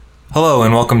Hello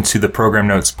and welcome to the Program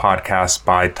Notes podcast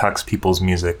by Tux People's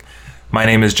Music. My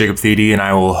name is Jacob Thede and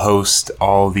I will host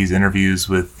all these interviews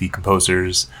with the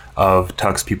composers of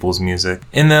Tux People's Music.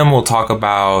 In them we'll talk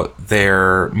about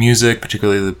their music,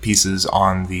 particularly the pieces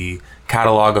on the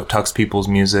catalog of Tux People's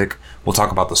Music. We'll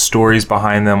talk about the stories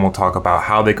behind them. We'll talk about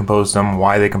how they composed them,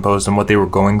 why they composed them, what they were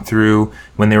going through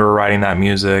when they were writing that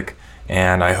music.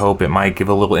 And I hope it might give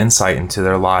a little insight into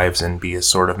their lives and be a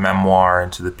sort of memoir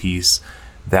into the piece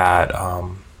that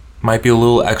might be a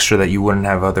little extra that you wouldn't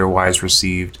have otherwise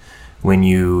received when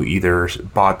you either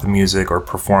bought the music or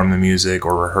performed the music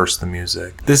or rehearsed the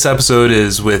music. This episode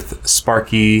is with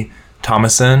Sparky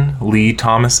Thomason, Lee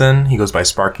Thomason. He goes by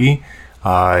Sparky.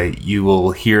 You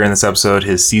will hear in this episode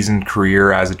his seasoned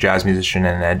career as a jazz musician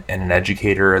and an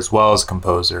educator as well as a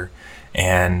composer.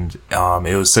 And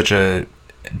it was such a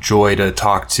joy to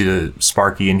talk to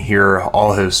Sparky and hear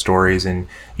all his stories, and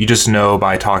you just know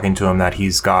by talking to him that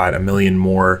he's got a million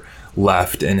more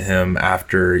left in him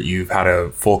after you've had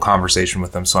a full conversation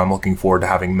with him. So I'm looking forward to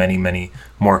having many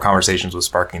more conversations with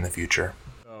Sparky in the future.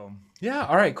 Yeah,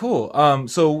 all right, cool.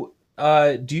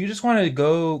 Do you just want to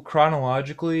go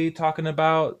chronologically talking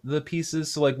about the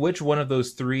pieces? So like which one of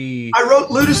those three? I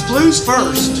wrote Ludus Blues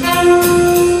first.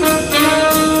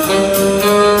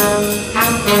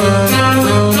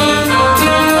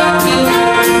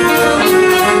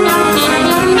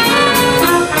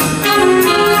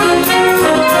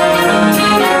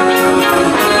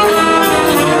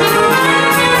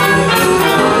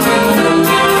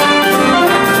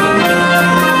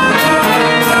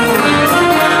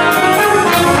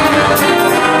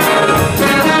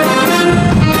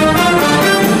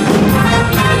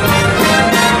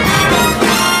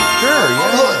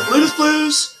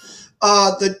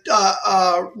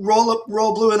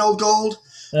 Roll Blue and Old Gold,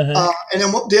 and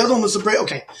then the other one was the break.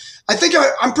 Okay,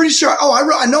 I'm pretty sure.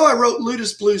 I know I wrote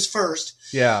Ludus Blues first.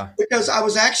 Yeah, because I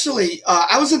was actually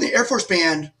I was in the Air Force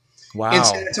Band. Wow. In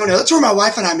San Antonio. That's where my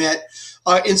wife and I met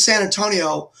in San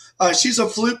Antonio. She's a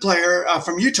flute player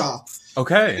from Utah.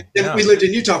 Okay, and we lived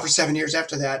in Utah for 7 years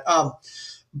after that.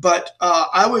 But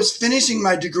I was finishing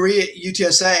my degree at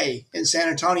UTSA in San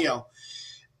Antonio,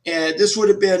 and this would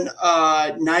have been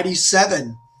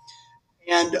 97.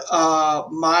 And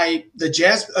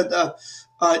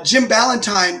Jim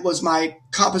Ballantyne was my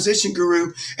composition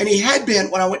guru, and he had been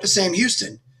when I went to Sam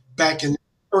Houston back in the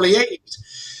early 80s.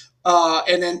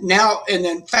 And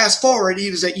then fast forward, he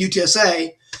was at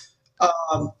UTSA,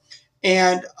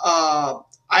 and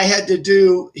I had to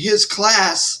do his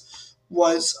class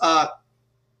was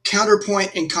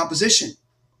counterpoint in composition,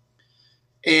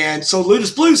 and so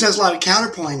Ludus Blues has a lot of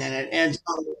counterpoint in it,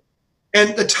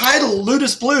 and the title,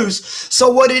 Ludus Blues. So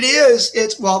what it is,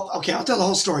 I'll tell the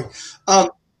whole story. I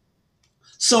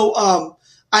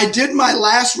did my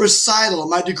last recital.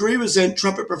 My degree was in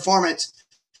trumpet performance.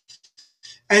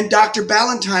 And Dr.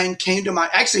 Ballantyne came to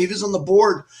he was on the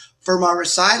board for my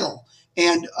recital.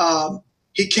 And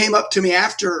he came up to me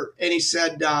after and he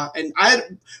said,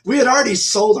 we had already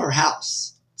sold our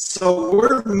house. So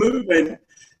we're moving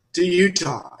to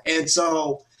Utah. And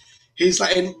so he's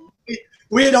like, and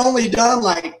we had only done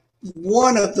like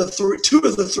two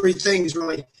of the three things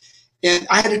really, and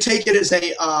I had to take it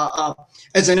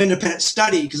as an independent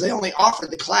study because they only offered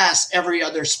the class every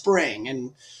other spring,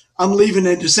 and I'm leaving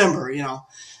in December,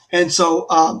 and so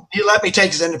he let me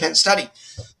take his independent study.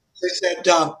 They said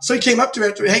so he came up to me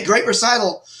after, hey, great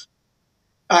recital,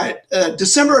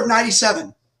 December of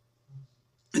 '97,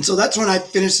 and so that's when I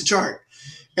finished the chart,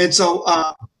 and so.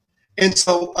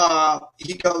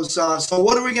 He goes, so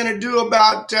what are we going to do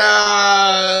about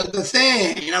the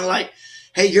thing? And I'm like,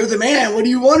 hey, you're the man. What do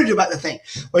you want to do about the thing?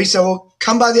 Well, he said, well,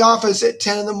 come by the office at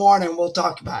 10 in the morning. We'll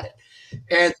talk about it.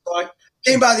 And so I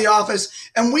came by the office,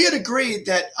 and we had agreed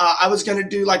that I was going to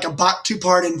do like a Bach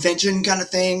two-part invention kind of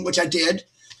thing, which I did.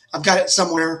 I've got it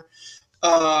somewhere.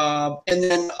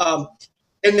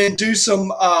 And then do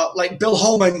some like Bill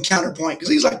Holman counterpoint,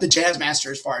 because he's like the jazz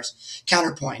master as far as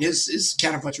counterpoint. His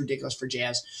counterpoint's ridiculous for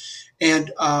jazz,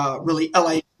 and really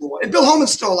LA. And Bill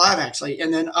Holman's still alive actually.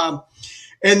 And then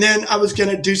I was going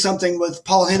to do something with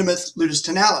Paul Hindemith's Ludus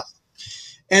Tonalis.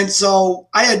 And so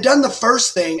I had done the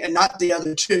first thing and not the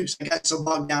other two, so I got so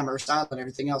bogged down by style and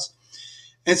everything else.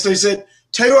 And so he said,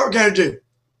 "Tell you what we're going to do.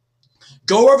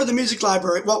 Go over the music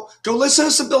library. Well, go listen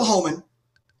to some Bill Holman."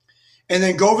 And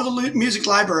then go over the music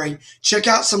library, check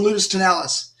out some Ludus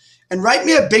Tonalis, and write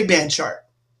me a big band chart.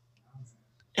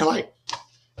 And like,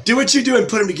 do what you do and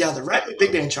put them together. Write me a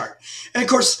big band chart. And of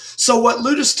course, so what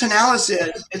Ludus Tonalis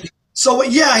is,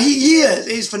 he is.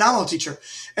 He's a phenomenal teacher.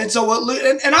 And so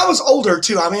and I was older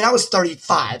too. I mean, I was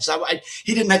 35, so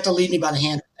he didn't have to lead me by the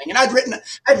hand. thing. And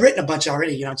I'd written a bunch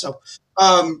already,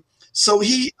 um, so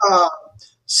he,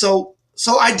 so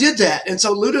I did that. And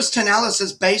so Ludus Tenalis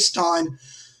is based on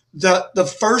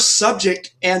the first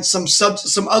subject and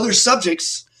some other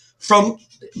subjects from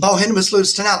Bohemimus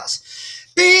Ludus Tenalis.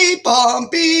 Beep bom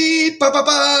beep ba ba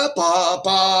ba ba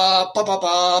ba ba ba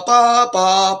ba ba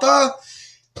ba ba.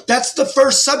 That's the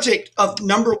first subject of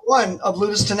number 1 of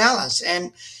Ludus Tenalis,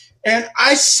 and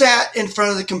I sat in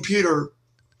front of the computer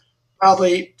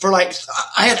probably for I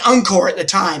had Encore at the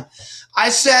time. I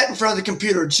sat in front of the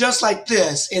computer just like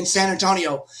this in San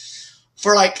Antonio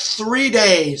for 3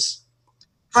 days,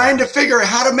 trying to figure out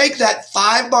how to make that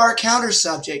 5-bar counter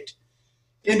subject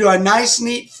into a nice,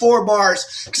 neat 4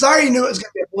 bars, because I already knew it was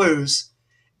going to be a blues.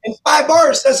 And 5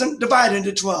 bars doesn't divide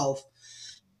into 12.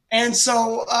 And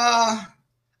so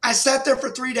I sat there for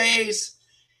 3 days.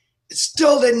 It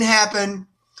still didn't happen.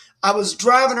 I was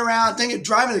driving around,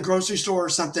 driving to the grocery store or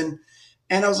something,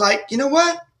 and I was like, you know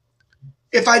what?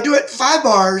 If I do it 5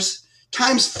 bars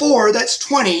times 4, that's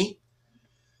 20.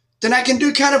 Then I can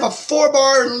do kind of a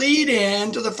 4-bar lead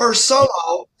in to the first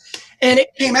solo. And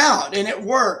it came out and it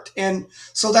worked. And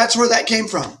so that's where that came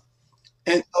from.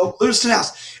 And Ludus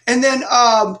Tenalis. And then,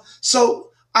 so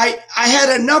I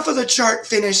had enough of the chart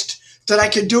finished that I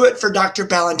could do it for Dr.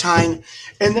 Ballantyne.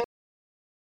 And then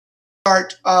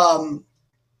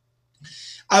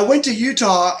I went to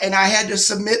Utah and I had to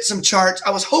submit some charts. I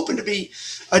was hoping to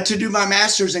do my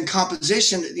master's in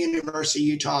composition at the University of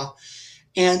Utah.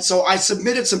 And so I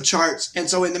submitted some charts. And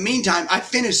so in the meantime, I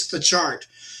finished the chart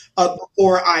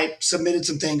before I submitted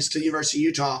some things to the University of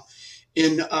Utah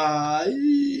in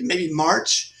maybe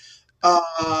March.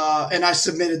 And I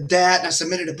submitted that. And I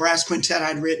submitted a brass quintet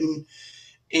I'd written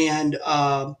and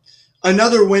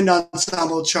another wind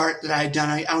ensemble chart that I had done.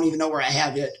 I don't even know where I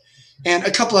have it. And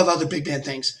a couple of other big band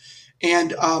things.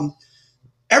 And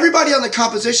everybody on the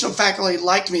compositional faculty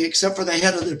liked me except for the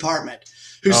head of the department,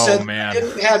 who said I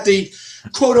didn't have the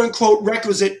quote unquote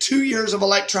requisite 2 years of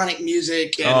electronic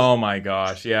music. And oh my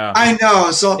gosh. Yeah. I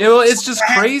know. So it's just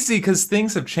crazy because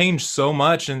things have changed so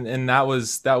much. And that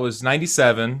was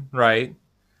 97, right?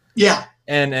 Yeah.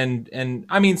 And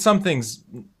I mean, some things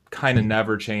kind of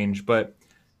never change, but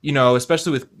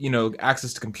especially with,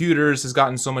 access to computers has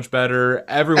gotten so much better.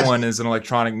 Everyone is an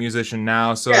electronic musician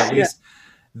now. So at least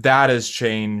that has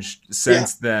changed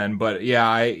since then. But yeah,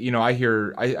 I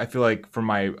feel like from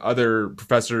my other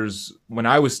professors, when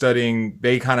I was studying,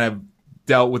 they kind of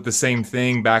dealt with the same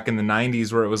thing back in the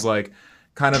 90s, where it was like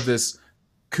kind of this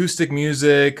acoustic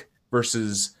music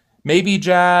versus maybe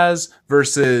jazz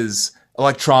versus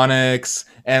electronics.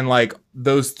 And like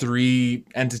those 3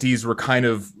 entities were kind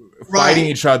of fighting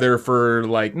each other for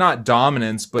not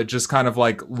dominance, but just kind of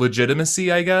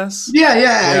legitimacy, I guess. Yeah,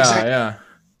 exactly. Yeah.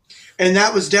 And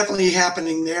that was definitely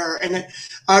happening there. And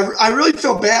I really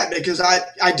feel bad because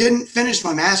I didn't finish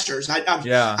my master's. I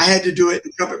had to do it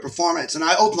in trumpet performance, and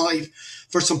I ultimately,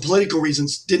 for some political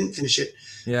reasons, didn't finish it.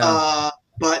 Yeah.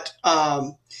 But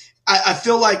I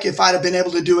feel like if I'd have been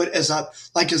able to do it as a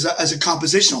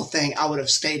compositional thing, I would have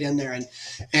stayed in there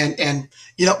and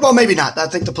well, maybe not. I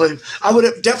think I would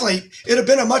have definitely, it'd have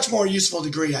been a much more useful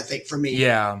degree, I think, for me.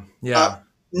 Yeah.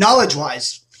 Knowledge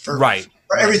wise for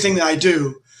everything that I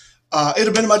do. It'd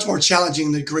have been a much more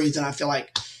challenging degree than I feel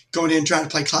like going in trying to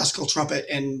play classical trumpet,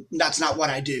 and that's not what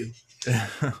I do.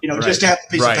 Just to have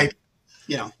a piece of paper.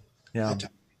 Yeah.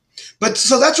 But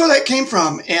so that's where that came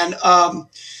from, and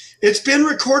it's been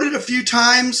recorded a few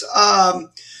times.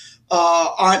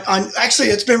 Actually,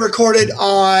 it's been recorded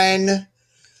on.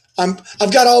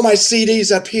 I've got all my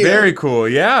CDs up here. Very cool.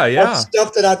 Yeah. That's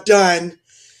stuff that I've done.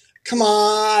 Come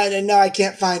on, and now I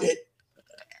can't find it.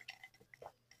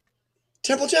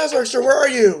 Temple Jazz Orchestra, where are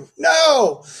you?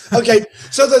 No. Okay,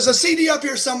 so there's a CD up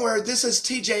here somewhere. This is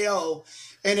TJO,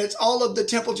 and it's all of the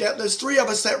Temple Jazz. There's 3 of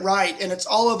us that write, and it's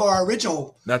all of our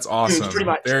original. That's awesome. Tunes, pretty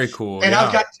much. Very cool. And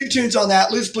I've got 2 tunes on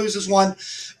that. Loose Blues is one.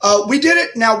 We did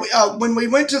it. Now, when we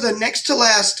went to the next to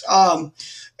last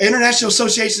International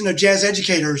Association of Jazz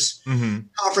Educators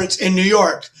conference in New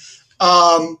York,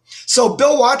 so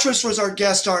Bill Watrous was our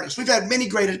guest artist. We've had many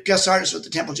great guest artists with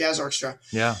the Temple Jazz Orchestra.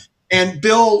 Yeah. And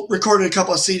Bill recorded a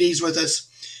couple of CDs with us,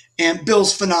 and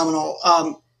Bill's phenomenal.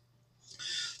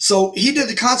 So he did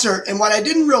the concert, and what I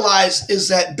didn't realize is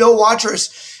that Bill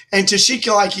Watrous and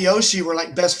Toshiko Aikiyoshi were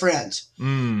like best friends.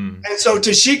 And so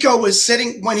Toshiko was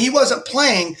sitting, when he wasn't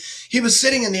playing, he was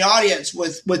sitting in the audience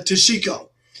with Toshiko.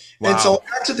 Wow. And so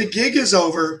after the gig is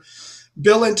over,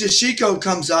 Bill and Toshiko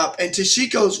comes up, and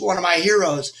Toshiko's one of my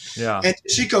heroes. Yeah. And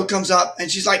Toshiko comes up,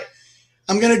 and she's like,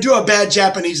 I'm going to do a bad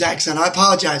Japanese accent. I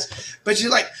apologize. But she's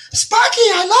like, Sparky,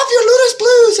 I love your Ludus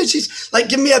Blues. And she's like,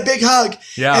 giving me a big hug.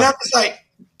 Yeah. And I was like,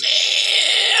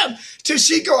 damn.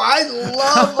 Toshiko, I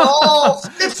love all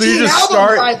 15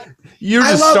 albums. You're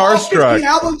just starstruck. 15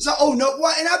 albums. Oh no!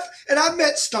 What? And I've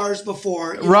met stars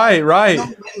before. Right. My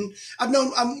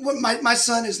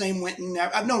son is named Winton.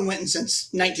 I've known Winton since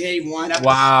 1981. I've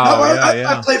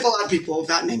played for a lot of people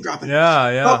without name dropping.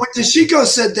 Yeah. But when Toshiko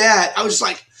said that, I was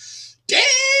like, damn!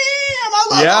 I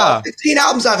love all 15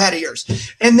 albums I've had of yours.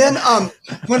 And then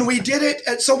when we did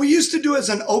it, so we used to do it as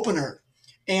an opener,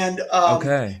 and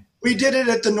we did it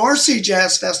at the North Sea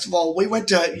Jazz Festival. We went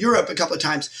to Europe a couple of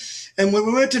times. And when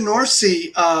we went to North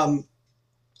Sea,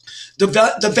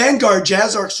 the Vanguard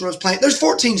Jazz Orchestra was playing. There's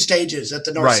 14 stages at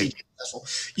the North Sea Jazz Festival.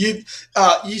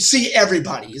 You see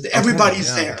everybody.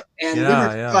 Everybody's there. And we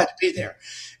were glad to be there.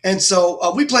 And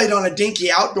so we played on a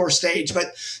dinky outdoor stage,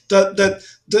 but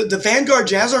the Vanguard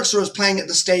Jazz Orchestra was playing at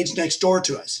the stage next door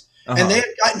to us. And they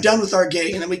had gotten done with our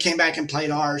gig, and then we came back and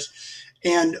played ours.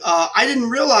 And I didn't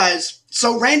realize.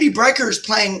 So Randy Brecker's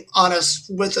playing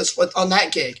with us on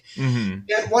that gig. Mm-hmm.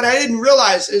 And what I didn't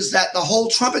realize is that the whole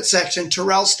trumpet section,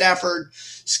 Terrell Stafford,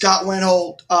 Scott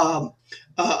Winholt,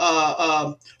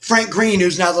 Frank Green,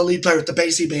 who's now the lead player with the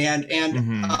Basie Band,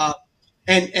 and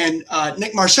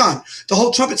Nick Marchand, the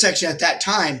whole trumpet section at that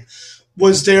time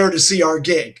was there to see our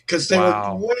gig because they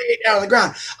were way down on the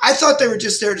ground. I thought they were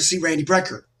just there to see Randy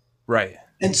Brecker. Right.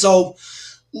 And so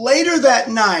later that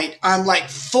night, I'm like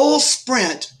full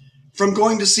sprint from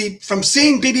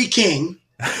seeing B.B. King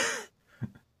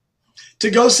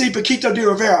to go see Paquito de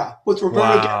Rivera with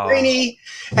Roberto Gallerini.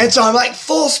 And so I'm like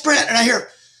full sprint and I hear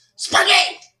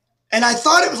Sparky. And I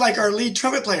thought it was like our lead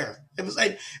trumpet player. It was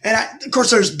like, of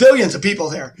course there's billions of people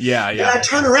there. Yeah. And I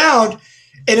turn around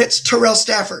and it's Terrell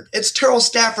Stafford. It's Terrell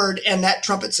Stafford and that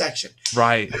trumpet section.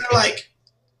 Right. And they're like,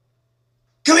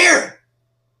 come here.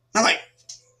 And I'm like,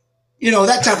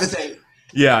 that type of thing.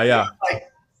 Yeah. Like,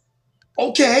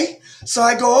 okay. So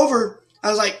I go over. I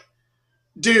was like,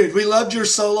 dude, we loved your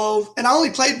solo. And I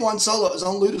only played one solo. It was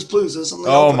on Ludus Blues.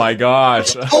 My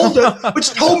gosh.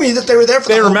 Which told me that they were there for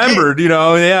the whole gig. They remembered, They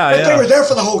were there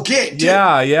for the whole gig, too.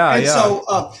 Yeah.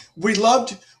 So we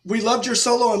loved your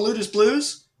solo on Ludus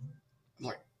Blues. I'm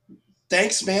like,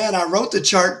 thanks, man. I wrote the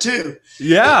chart, too.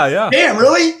 Yeah. Damn,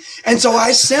 really? And so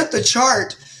I sent the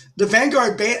chart. The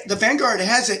Vanguard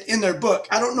has it in their book.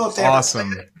 I don't know if they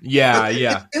awesome. Ever yeah.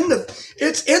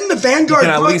 It's in the Vanguard. You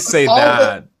can at book least say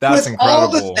that. That's incredible. All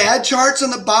the Thad charts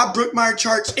and the Bob Brookmeyer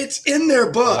charts. It's in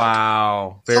their book.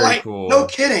 Wow, very cool. No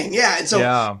kidding. Yeah. And so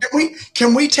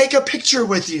can we take a picture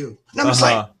with you? And I'm just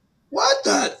like, what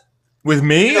the? With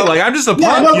me? I'm just a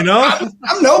punk, I'm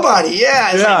nobody.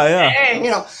 Yeah.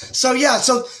 Yeah. So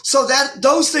that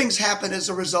those things happen as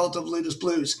a result of Ludus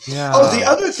Blues. Yeah. Oh, the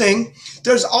other thing,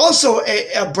 there's also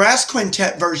a brass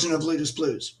quintet version of Ludus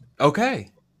Blues.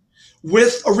 Okay.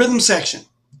 With a rhythm section.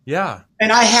 Yeah.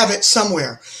 And I have it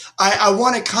somewhere. I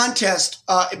won a contest.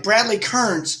 Bradley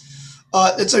Kearns.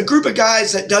 It's a group of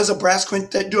guys that do a brass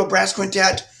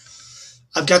quintet.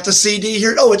 I've got the CD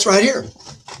here. Oh, it's right here.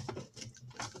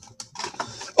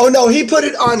 Oh, no, he put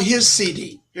it on his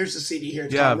CD. Here's the CD here.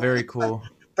 Yeah, very cool.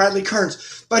 Bradley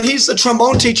Kearns. But he's the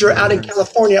trombone teacher out in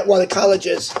California at one of the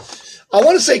colleges. I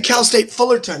want to say Cal State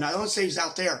Fullerton. I don't want to say he's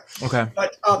out there. Okay.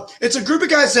 But it's a group of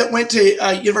guys that went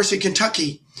to University of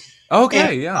Kentucky.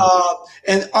 Okay,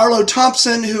 and Arlo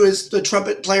Thompson, who is the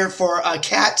trumpet player for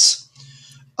Cats.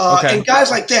 And guys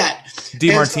like that.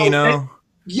 DiMartino.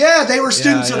 They were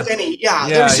students of Vinny.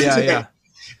 They were students of Vinny.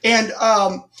 And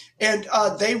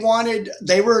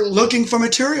they were looking for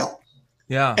material.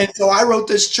 Yeah. And so I wrote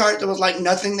this chart that was like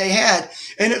nothing they had.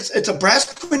 And it's a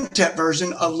brass quintet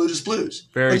version of Ludus Blues.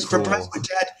 Very cool. For brass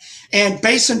quintet and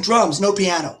bass and drums, no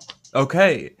piano.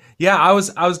 Okay. Yeah, I was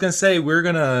gonna say we're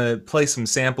gonna play some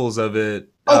samples of it.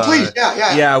 Oh, please.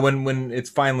 Yeah. Yeah, when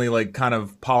it's finally kind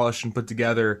of polished and put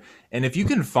together. And if you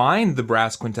can find the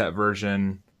brass quintet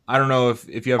version, I don't know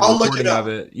if you have a recording of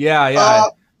it. Yeah.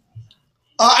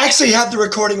 I actually have the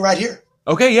recording right here.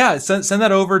 Okay, yeah. Send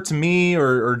that over to me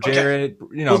or Jared.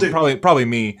 Okay. Probably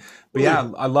me. But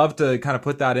I love to kind of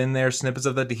put that in there, snippets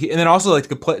of that, and then also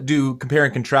to do compare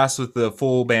and contrast with the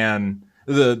full band,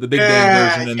 the big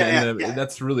band version, and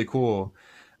that's really cool.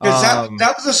 Because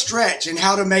that was a stretch in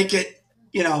how to make it,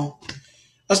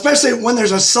 especially when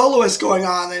there's a soloist going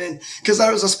on, and because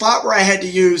there was a spot where I had to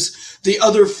use the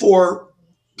other four,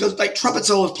 like trumpet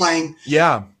solos playing,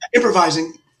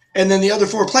 improvising. And then the other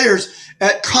four players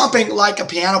comping like a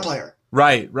piano player.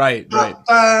 Right. That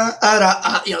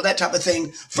type of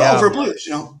thing over blues,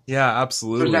 Yeah,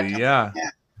 absolutely. Yeah.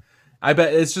 I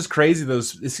bet it's just crazy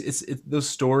those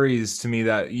stories to me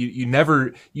that you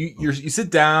never you sit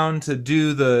down to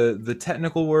do the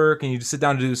technical work and you just sit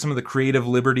down to do some of the creative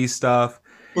liberty stuff,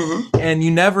 and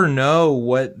you never know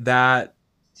what that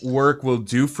work will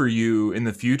do for you in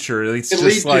the future. It's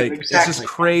just like it's just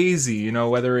crazy, you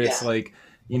know, whether it's like,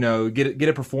 you know, get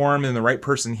it performed and the right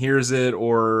person hears it,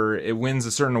 or it wins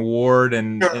a certain award,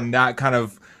 and that kind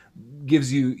of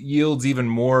yields even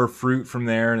more fruit from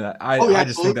there. And I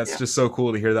just think that's just so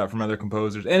cool to hear that from other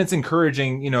composers, and it's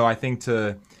encouraging, you know, I think,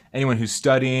 to anyone who's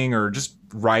studying or just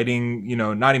writing, you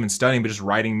know, not even studying but just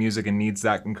writing music and needs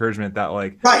that encouragement that,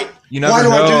 like, you never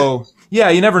know. Yeah,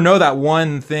 you never know that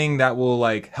one thing that will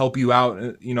like help you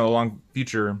out, you know, along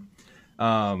future.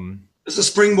 It's a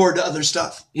springboard to other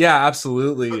stuff. Yeah,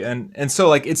 absolutely. And so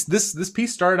like it's this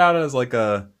piece started out as like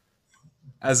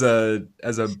as a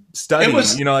study,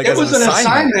 you know, like it was an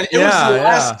assignment. It was the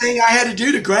last thing I had to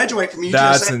do to graduate from UTSA.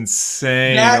 That's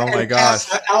insane. Oh my gosh.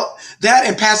 That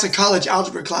and pass a college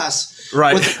algebra class.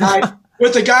 Right.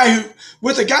 With a guy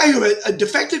who had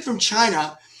defected from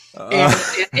China, and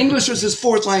English was his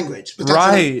fourth language.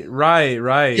 Right.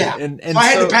 Yeah. And so I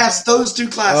had to pass those two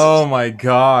classes. Oh my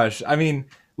gosh. I mean,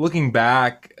 looking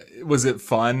back, was it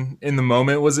fun in the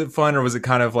moment? Was it fun, or was it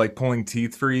kind of like pulling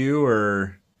teeth for you,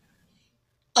 or?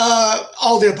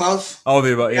 All the above. All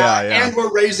the above, yeah. And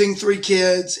we're raising 3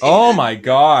 kids. Oh my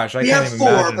gosh, we have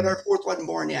 4, but our 4th wasn't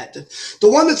born yet. The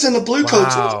one that's in the blue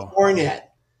coats wasn't born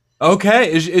yet.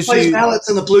 Okay, is she? Ballots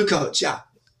in the blue coats, yeah.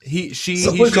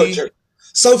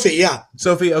 Sophie, yeah.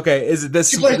 Sophie, okay. Is it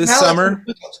this summer?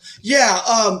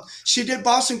 Yeah, she did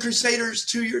Boston Crusaders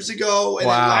 2 years ago, and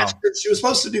then last year she was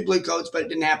supposed to do blue coats, but it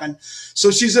didn't happen.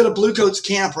 So she's at a blue coats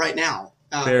camp right now.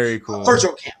 Very cool.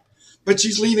 Virtual camp. But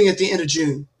she's leaving at the end of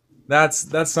June. That's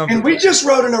something. And we just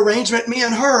wrote an arrangement, me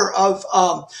and her, of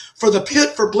for the pit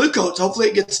for blue coats. Hopefully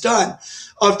it gets done.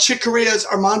 Of Chick Corea's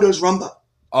Armando's Rumba.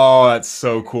 Oh, that's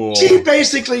so cool. She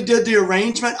basically did the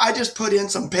arrangement. I just put in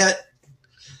some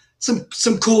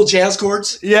some cool jazz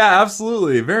chords. Yeah,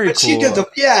 absolutely, very cool. She did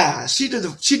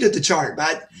the chart,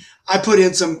 but I put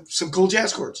in some cool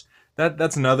jazz chords.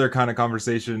 That's another kind of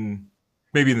conversation,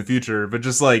 maybe in the future, but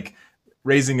just like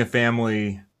raising a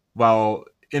family while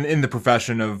in the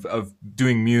profession of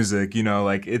doing music, you know,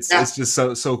 like it's just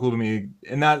so cool to me,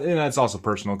 and that's also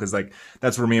personal, because like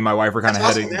that's where me and my wife are kind of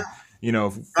heading, you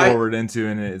know, forward into,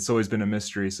 and it's always been a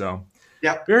mystery. So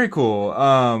very cool.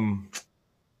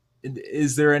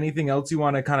 Is there anything else you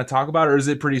want to kind of talk about, or is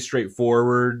it pretty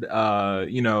straightforward?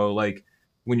 You know, like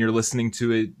when you're listening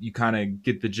to it, you kind of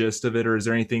get the gist of it, or is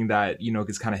there anything that, you know,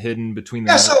 gets kind of hidden between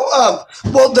the notes? So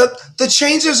well, the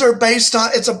changes are based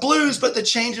on, it's a blues, but the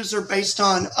changes are based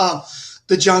on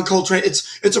the John Coltrane.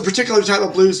 It's a particular type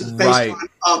of blues that's based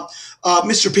on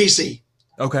Mr. PC.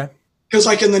 Okay. Because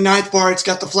like in the 9th bar, it's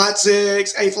got the flat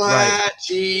 6, A flat,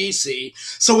 G, C.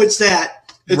 So it's that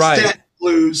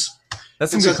blues.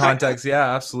 That's some good context.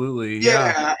 Yeah, absolutely.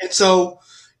 Yeah. And so,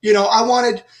 you know, I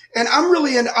wanted, and I'm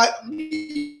really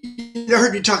you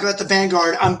heard me talk about the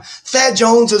Vanguard. Thad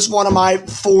Jones is one of my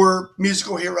 4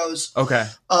 musical heroes. Okay.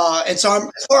 And so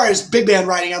as far as big band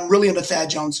writing, I'm really into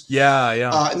Thad Jones.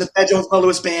 Yeah. And the Thad Jones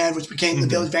Lewis Band, which became the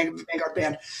Village Vanguard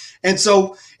Band. And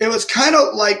so it was kind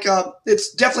of like,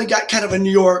 it's definitely got kind of a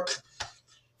New York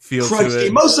feel crunchy. to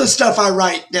it. Most of the stuff I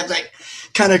write, like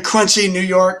kind of crunchy New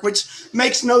York, which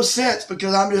makes no sense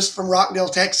because I'm just from Rockdale,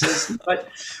 Texas.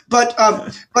 but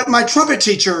my trumpet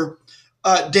teacher,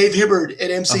 Dave Hibbard at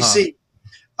MCC,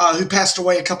 who passed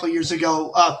away a couple of years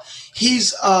ago, he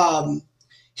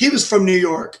was from New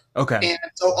York. Okay. And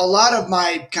so a lot of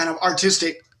my kind of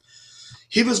artistic,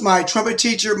 he was my trumpet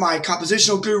teacher, my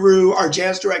compositional guru, our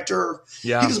jazz director.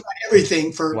 Yeah. He was my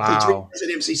everything for 3 years at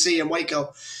MCC in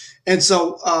Waco. And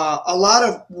so a lot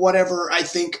of whatever I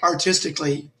think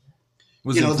artistically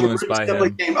was influenced by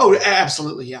him.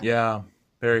 Absolutely, yeah. Yeah,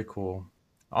 very cool.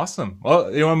 Awesome.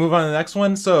 Well, you want to move on to the next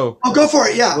one? So go for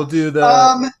it, yeah. We'll do the...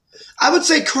 I would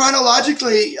say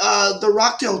chronologically, the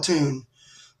Rockdale tune,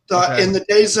 in the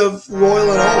days of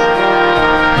Royal and Old.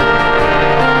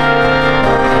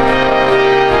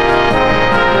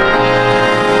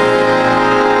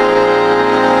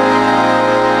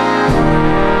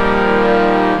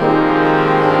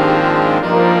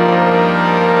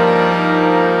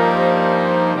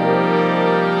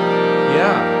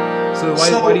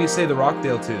 Why do you say the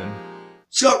Rockdale tune?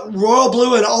 So Royal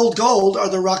Blue and Old Gold are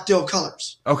the Rockdale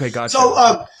colors. Okay, gotcha.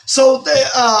 I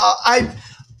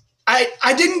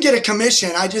didn't get a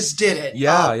commission. I just did it.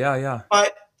 Yeah.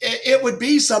 But it would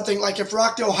be something like if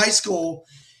Rockdale High School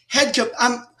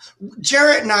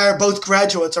Jarrett and I are both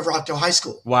graduates of Rockdale High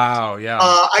School. Wow. Yeah.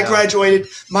 I graduated.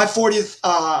 My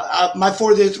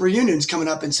 40th reunion's coming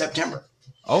up in September.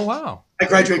 Oh, wow. I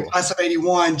graduated class of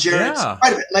 81. Jarrett's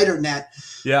quite a bit later than that.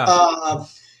 Yeah.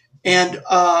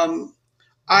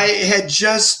 I had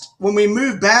when we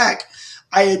moved back,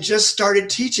 I had just started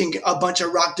teaching a bunch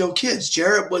of Rockdale kids.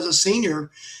 Jarrett was a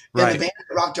senior in the band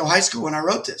at Rockdale High School when I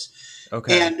wrote this.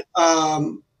 Okay. And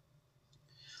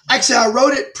actually, I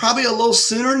wrote it probably a little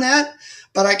sooner than that,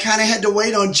 but I kind of had to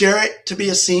wait on Jarrett to be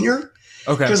a senior.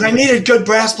 Okay. Because I needed good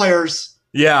brass players.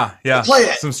 Yeah. To play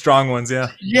it. Some strong ones, yeah.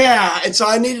 Yeah, and so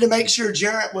I needed to make sure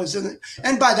Jarrett was in it.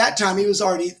 And by that time, he was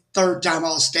already third-time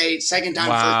All-State, second-time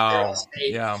first-year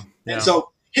All-State. Yeah. And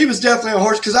so he was definitely a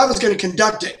horse because I was going to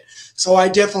conduct it. So I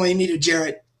definitely needed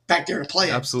Jarrett back there to play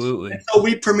it. Absolutely. And so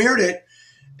we premiered it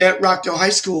at Rockdale High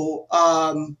School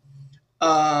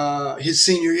his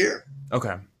senior year.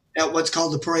 Okay. At what's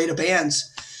called the Parade of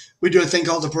Bands. We do a thing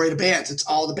called the Parade of Bands. It's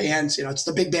all the bands. It's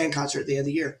the big band concert at the end of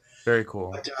the year. Very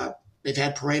cool. But they've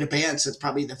had Parade of Bands since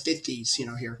probably the 50s,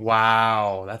 here.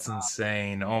 Wow. That's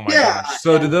insane. Oh, my gosh.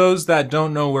 So to those that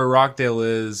don't know where Rockdale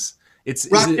is,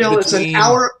 Rockdale is an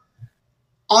hour,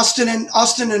 Austin and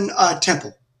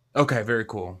Temple. Okay, very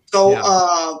cool.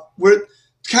 So we're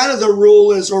kind of the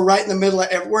rule is we're right in the middle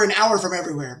of we're an hour from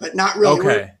everywhere, but not really.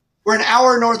 Okay. We're an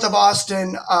hour north of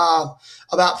Austin,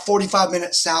 about 45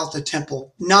 minutes south of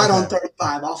Temple, not on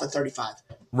 35, off of 35.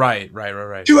 Right.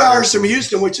 2 hours from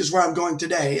Houston, which is where I'm going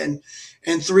today, and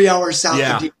 3 hours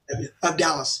south of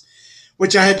Dallas,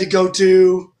 which I had to go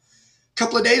to a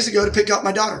couple of days ago to pick up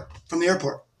my daughter from the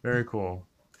airport. Very cool.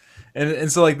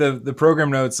 And so like the program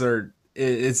notes are,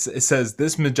 it says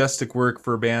this majestic work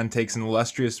for a band takes an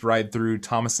illustrious ride through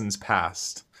Thomason's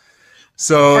past.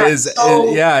 So you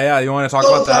want to talk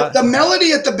about that? The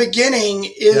melody at the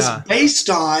beginning is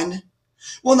based on,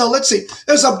 well, no, let's see.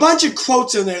 There's a bunch of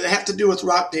quotes in there that have to do with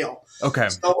Rockdale. Okay.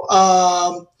 So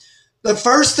the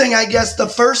first thing, I guess, the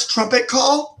first trumpet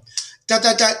call, well,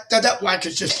 I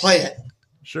could just play it.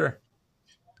 Sure.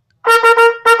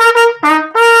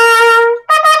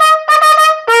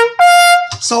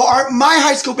 So my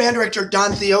high school band director,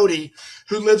 Don Theody,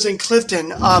 who lives in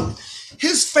Clifton,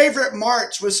 his favorite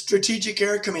march was Strategic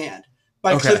Air Command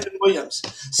by Clifton Williams.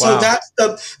 So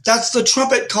that's the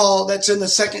trumpet call that's in the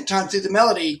second time through the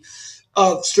melody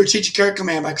of Strategic Air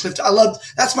Command by Clifton.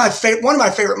 That's my favorite. One of my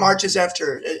favorite marches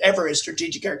ever is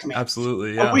Strategic Air Command.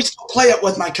 Absolutely, yeah. We still play it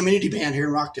with my community band here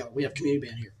in Rockdale. We have community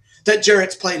band here that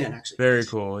Jarrett's played in, actually. Very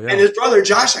cool, yeah. And his brother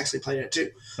Josh actually played it too.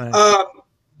 Nice.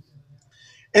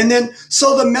 And then,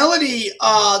 so the melody,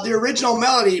 the original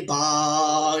melody,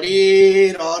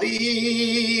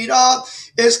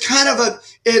 is kind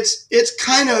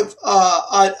of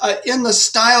in the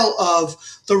style of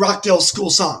the Rockdale school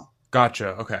song.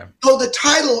 Gotcha. Okay. So the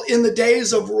title, In the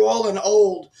Days of Royal and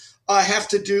Old, have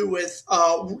to do with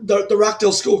the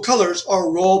Rockdale school colors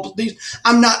are royal.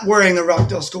 I'm not wearing the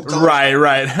Rockdale school colors. Right.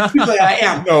 Usually I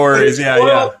am. No worries.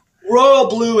 Royal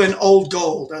blue and old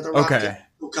gold are the Rockdale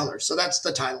colors. So that's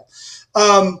the title.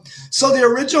 So the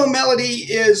original melody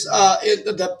is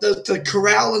the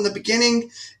chorale in the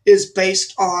beginning is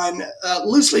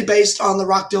loosely based on the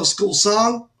Rockdale school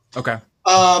song. Okay.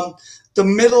 The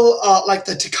middle, like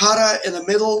the toccata in the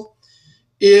middle,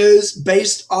 is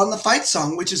based on the fight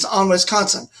song, which is On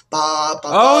Wisconsin. Yeah.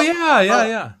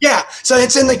 So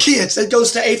it's in the key. It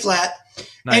goes to A flat.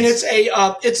 Nice. And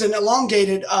it's an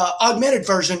elongated, augmented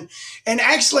version. And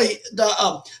actually,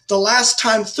 the last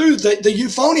time through, the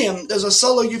euphonium, there's a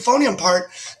solo euphonium part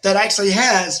that actually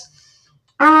has,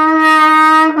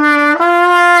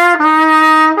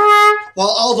 while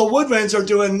all the woodwinds are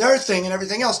doing their thing and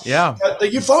everything else. Yeah. The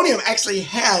euphonium actually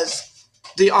has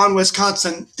the On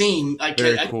Wisconsin theme,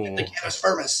 Very cool. the Canis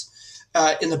Firmus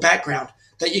in the background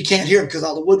that you can't hear because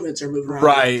all the woodwinds are moving around.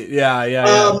 Right.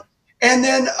 Yeah. And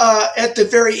then at the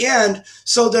very end,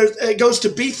 so it goes to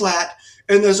B flat,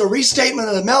 and there's a restatement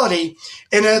of the melody,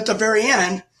 and then at the very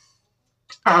end,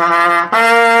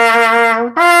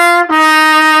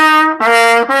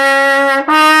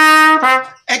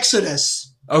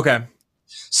 Exodus. Okay.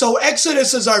 So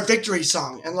Exodus is our victory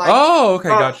song, and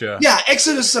gotcha. Yeah,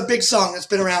 Exodus is a big song that's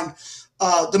been around.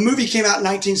 The movie came out in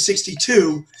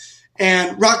 1962.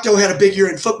 And Rockdale had a big year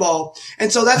in football.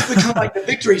 And so that's become like the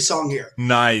victory song here.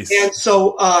 Nice. And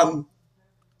so,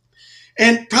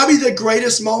 and probably the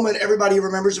greatest moment everybody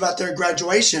remembers about their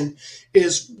graduation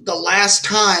is the last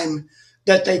time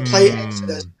that they play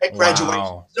Exodus at graduation.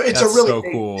 Wow. So it's so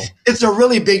cool. It's a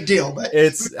really big deal. But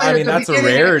that's a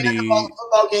rarity. All the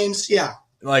football games, yeah.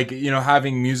 Like,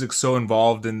 having music so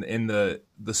involved in the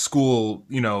school,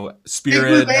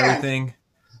 spirit and everything.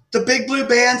 the Big Blue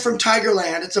Band from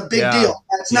Tigerland. It's a big deal.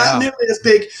 It's not nearly as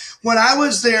big. When I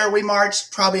was there, we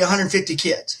marched probably 150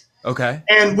 kids. Okay.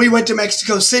 And we went to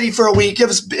Mexico City for a week. It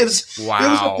was wow. It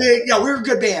was a big, we were a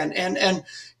good band, and it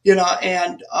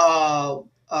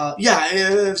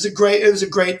was a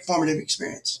great formative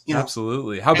experience.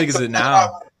 Absolutely. How big is it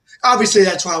now? Obviously,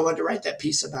 that's why I wanted to write that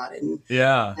piece about it. And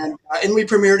we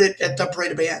premiered it at the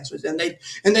Parade of Bands, and they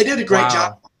did a great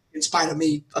job. In spite of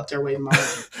me up there waving my arm.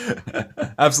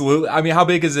 Absolutely. I mean, how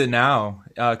big is it now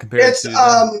compared it's, to?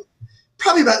 It's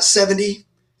probably about 70.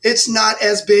 It's not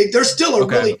as big. They're still a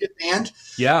really good band.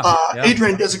 Yeah.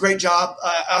 Adrian does a great job.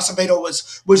 Acevedo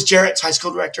was Jarrett's high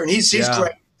school director, and he's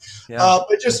great. Yeah.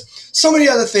 But just so many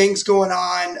other things going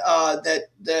on that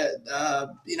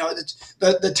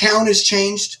the town has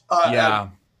changed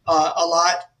a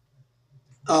lot.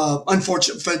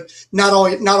 Unfortunately, but not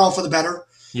all for the better.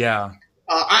 Yeah.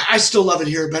 I still love it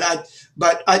here, but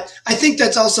I think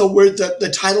that's also where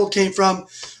the title came from.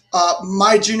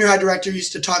 My junior high director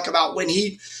used to talk about when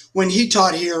he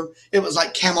taught here, it was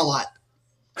like Camelot.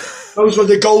 Those were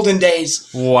the golden days.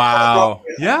 Wow.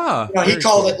 Yeah. He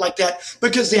called it like that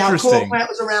because the Alcoa plant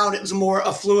was around. It was a more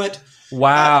affluent, more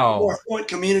affluent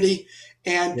community.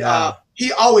 And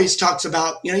he always talks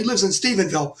about, he lives in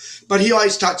Stephenville, but he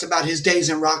always talks about his days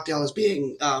in Rockdale as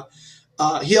being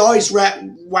he always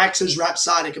waxes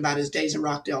rhapsodic about his days in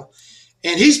Rockdale.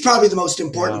 And he's probably the most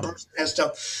important person as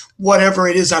to whatever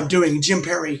it is I'm doing. Jim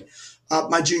Perry,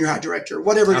 my junior high director,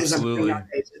 whatever it is I'm doing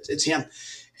nowadays, it's him.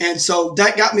 And so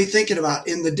that got me thinking about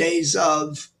in the days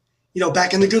of,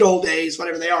 back in the good old days,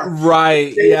 whatever they are.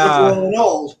 Right, days of growing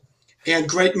old, and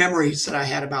great memories that I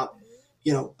had about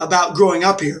growing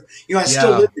up here. I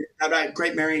still live here. I've got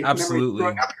great memories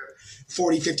growing up here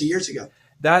 40, 50 years ago.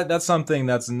 That's something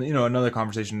that's another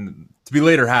conversation to be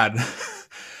later had.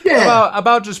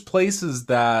 about just places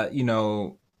that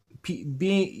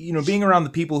being around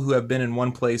the people who have been in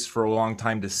one place for a long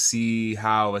time to see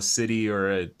how a city or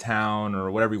a town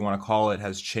or whatever you want to call it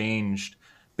has changed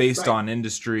based on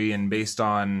industry and based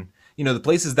on the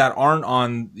places that aren't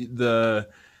on the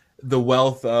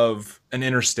wealth of an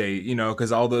interstate,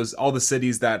 because all the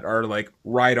cities that are like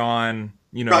right on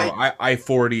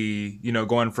I-40,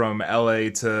 going from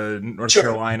LA to North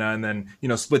Carolina and then,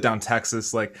 split down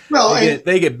Texas,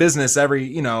 they get business every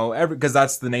because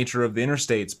that's the nature of the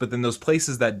interstates. But then those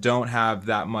places that don't have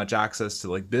that much access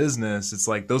to business, it's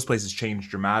like those places change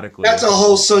dramatically. That's a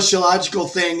whole sociological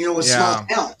thing, with small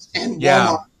towns and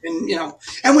Walmart and,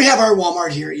 and we have our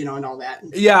Walmart here, and all that.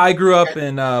 Yeah. I grew up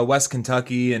in West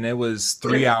Kentucky and it was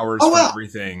 3 hours for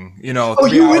everything,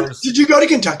 Did you go to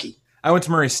Kentucky? I went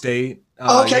to Murray State.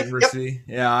 University. Yep.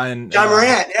 Yeah. And John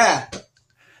Morant. Yeah.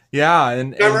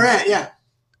 And John Morant. Yeah.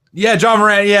 Yeah. John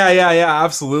Morant. Yeah.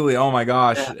 Absolutely. Oh my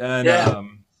gosh. And, I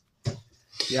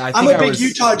think I'm a big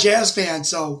Utah Jazz fan.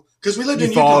 So, cause we lived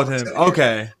in Utah. Followed him.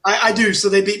 Okay. I do. So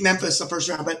they beat Memphis the first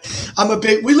round, but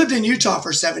we lived in Utah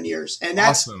for 7 years, and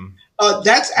that's awesome.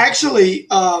 That's actually,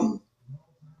 no,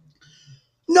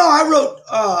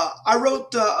 I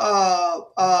wrote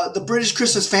the British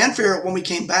Christmas Fanfare when we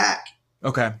came back.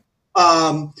 Okay.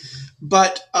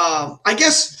 But I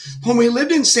guess when we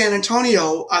lived in San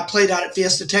Antonio, I played out at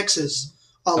Fiesta Texas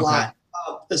a lot,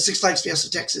 the Six Flags Fiesta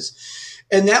Texas.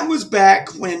 And that was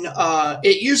back when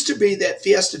it used to be that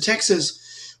Fiesta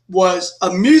Texas was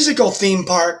a musical theme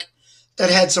park that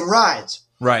had some rides.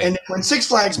 Right. And when Six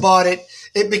Flags bought it,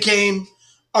 it became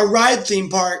a ride theme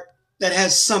park that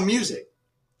has some music.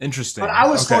 Interesting. But I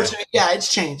was fortunate. Yeah,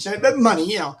 it's changed. But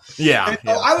money, Yeah.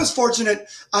 So I was fortunate.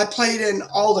 I played in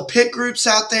all the pit groups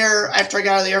out there after I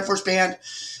got out of the Air Force Band.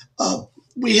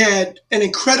 We had an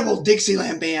incredible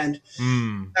Dixieland band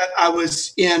that I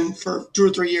was in for 2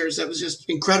 or 3 years. That was just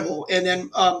incredible. And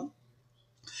then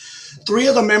 3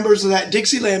 of the members of that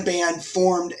Dixieland band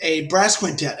formed a brass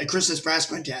quintet, a Christmas brass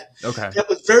quintet. Okay. That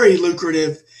was very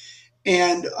lucrative.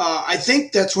 And I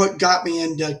think that's what got me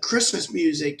into Christmas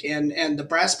music and the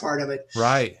brass part of it.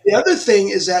 Right. The other thing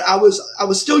is that I was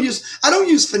still I don't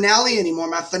use Finale anymore.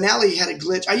 My Finale had a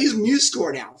glitch. I use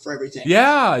MuseScore now for everything.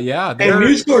 Yeah. And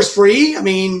MuseScore's free. I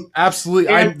mean,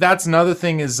 absolutely. That's another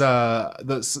thing is there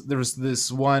was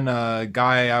this one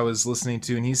guy I was listening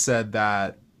to, and he said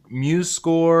that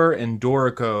MuseScore and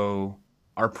Dorico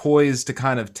are poised to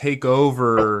kind of take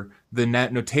over the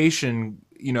net notation,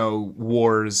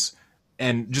 wars.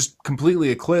 And just completely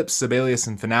eclipse Sibelius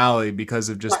and Finale because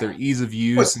of just their ease of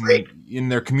use and in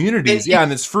their communities.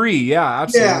 And it's free. Yeah,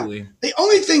 absolutely. Yeah. The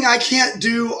only thing I can't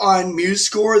do on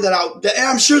MuseScore and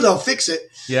I'm sure they'll fix it.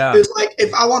 Yeah. Is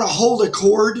if I want to hold a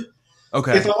chord.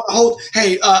 Okay. If I want to hold,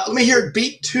 let me hear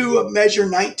beat 2 of measure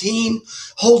 19.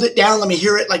 Hold it down. Let me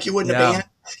hear it like you would in a band.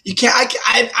 You can't.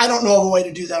 I don't know of a way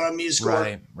to do that on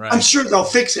MuseScore. Right. I'm sure they'll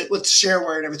fix it with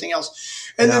shareware and everything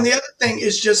else. And then the other thing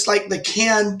is just like the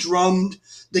canned drum.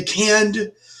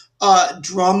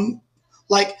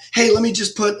 Like, hey, let me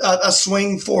just put a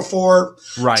swing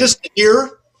 4/4 just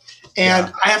here.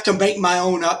 And I have to make my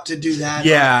own up to do that.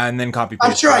 Yeah, and then copy paste.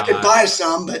 I'm sure I could buy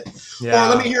some, but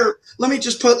or let me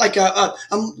just put like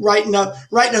I'm writing a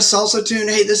salsa tune.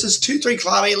 Hey, this is 2/3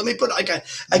 clave. Let me put like a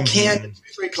canned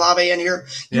 2/3 clave in here.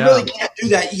 You really can't do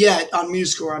that yet on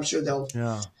MuseScore. I'm sure they'll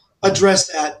address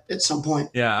that at some point.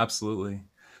 Yeah, absolutely.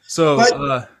 So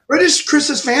but British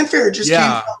Christmas Fanfare just came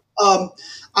out.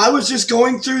 I was just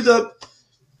going through the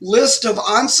list of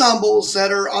ensembles that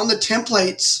are on the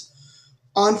templates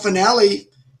on Finale.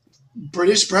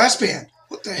 British Brass Band.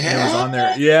 What the hell? It was on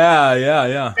there.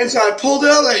 Yeah. And so I pulled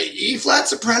out like E-flat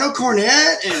soprano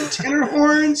cornet and tenor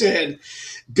horns and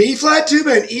B-flat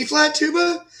tuba and E-flat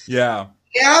tuba. Yeah.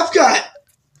 Yeah, I've got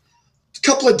a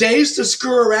couple of days to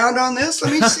screw around on this.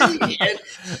 Let me see. And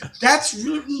that's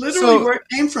literally where it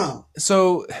came from.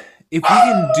 So if we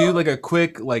can do like a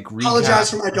quick like recap. Apologize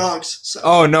for my dogs. So.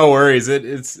 Oh, no worries.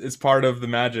 It's part of the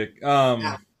magic.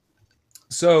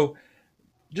 So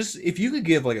just if you could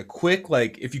give like a quick,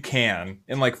 like if you can,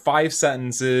 in like 5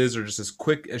 sentences or just as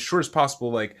short as possible,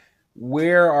 like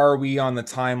where are we on the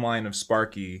timeline of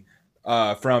Sparky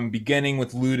from beginning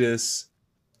with Ludus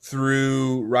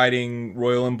through writing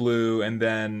Royal and Blue and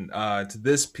then to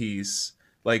this piece?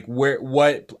 Like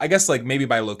I guess like maybe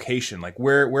by location, like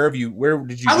where did you go?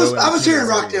 I was here in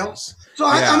Rockdale. So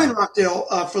I'm in Rockdale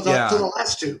for the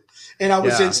last two. And I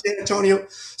was in San Antonio.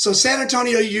 So San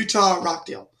Antonio, Utah,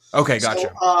 Rockdale. Okay,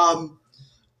 gotcha.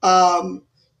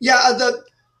 The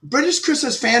British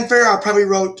Christmas Fanfare I probably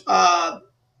wrote 5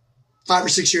 or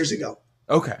 6 years ago.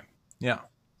 Okay, yeah.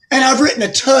 And I've written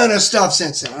a ton of stuff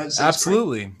since then.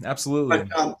 Absolutely.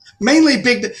 But, mainly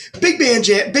big band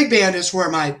is where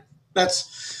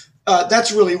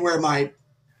that's really where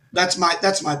that's my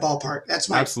ballpark. That's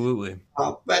my absolutely.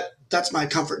 That's my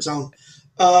comfort zone.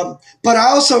 But I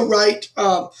also write.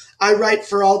 I write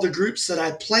for all the groups that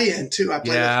I play in too. I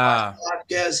play with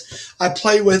Velasquez. I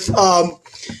play with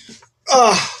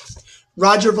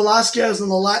Roger Velasquez and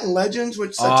the Latin Legends,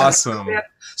 which is awesome.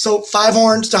 So 5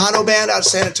 Horns Tejano Band out of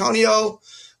San Antonio.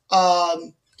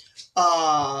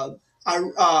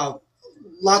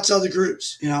 Lots of other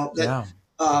groups,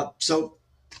 so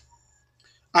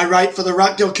I write for the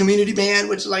Rockdale Community Band,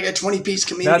 which is like a 20-piece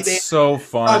community band. That's so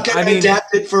fun. I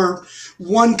adapted for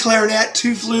 1 clarinet,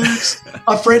 2 flutes,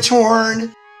 a French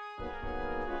horn.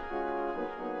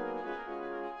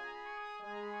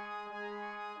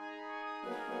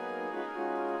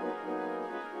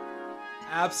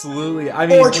 Absolutely.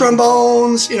 4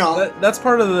 trombones, That's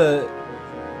part of the...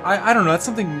 I don't know. That's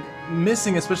something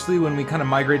missing, especially when we kind of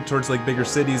migrate towards like bigger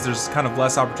cities. There's kind of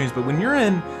less opportunities. But when you're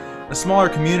in a smaller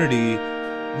community,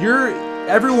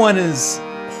 everyone is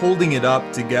holding it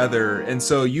up together, and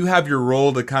so you have your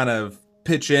role to kind of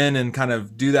pitch in and kind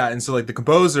of do that. And so like the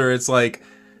composer, it's like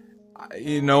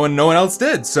and no one else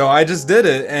did, so I just did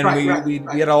it, and we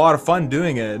had a lot of fun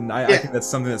doing it, and I think that's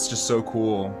something that's just so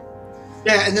cool.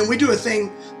 Yeah, and then we do a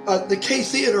thing, the K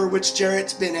Theater, which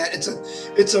Jarrett's been at. It's a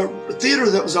theater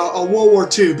that was a World War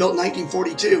II, built in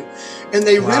 1942, and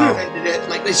they renovated it.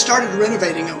 Like they started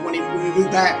renovating it when we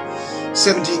moved back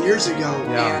 17 years ago.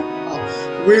 Yeah.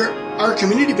 And our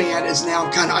community band is now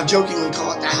I jokingly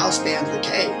call it the house band of the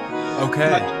K. Okay.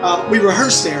 But, we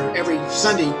rehearse there every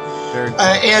Sunday. Very cool.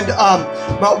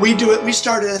 But we do it. We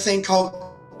started a thing called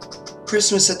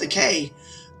Christmas at the K.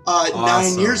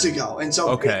 Awesome. 9 years ago, and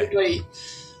so basically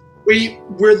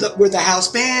we're the house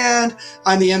band.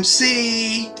 I'm the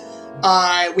MC.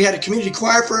 We had a community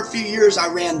choir for a few years. I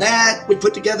ran that. We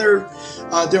put together.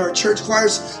 There are church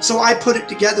choirs, so I put it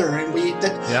together, and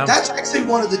that's actually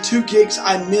one of the 2 gigs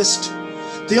I missed.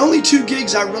 The only 2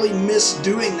 gigs I really missed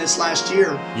doing this last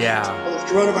year. Yeah. With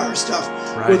coronavirus stuff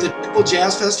were the Temple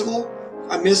Jazz Festival.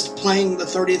 I missed playing the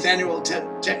 30th annual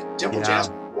Temple Jazz.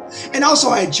 And also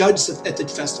I judged at the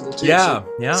festival too. Yeah, so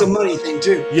it's a money thing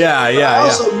too. I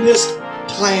also missed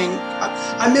playing.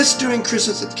 I missed doing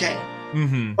Christmas at the K.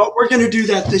 Mm-hmm. But we're going to do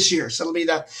that this year. So it'll be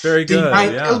very good.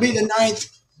 It'll be the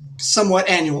 9th, somewhat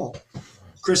annual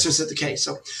Christmas at the K.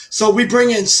 So we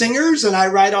bring in singers, and I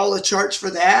write all the charts for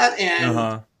that,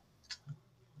 and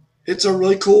it's a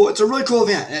really cool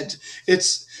event.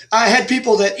 I had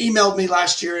people that emailed me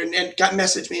last year and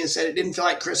messaged me and said it didn't feel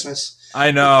like Christmas.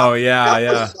 I know,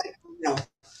 yeah.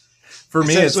 For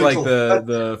me, it's really like cool.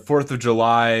 the 4th of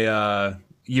July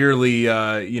yearly.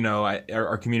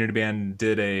 Our community band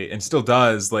did and still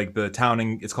does, like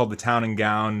it's called the Town and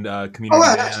Gown community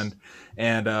band,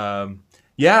 and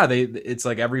Yeah, it's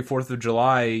like every 4th of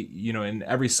July, and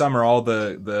every summer, all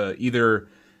the either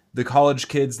the college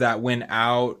kids that went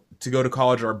out to go to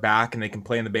college are back and they can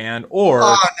play in the band, or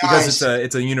Oh, because nice.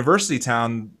 it's a university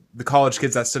town, the college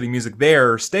kids that study music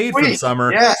there stayed for the Sweet.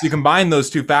 summer. Yeah. So you combine those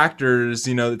two factors,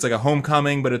 it's like a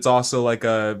homecoming, but it's also like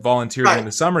a volunteer during Right.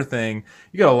 the summer thing.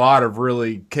 You get a lot of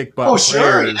really kick butt Oh, sure.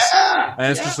 players. Yeah.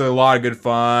 And it's Yeah. just a lot of good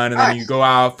fun, and then you Nice. go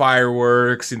out,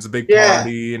 fireworks, it's a big Yeah.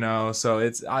 party, So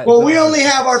Well, we only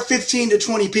have our 15 to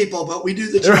 20 people, but we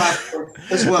do the July 4th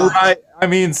as well. Right. I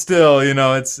mean, still,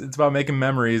 it's about making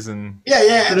memories and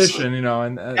Yeah. tradition, Absolutely.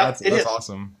 and Yep, that's it is.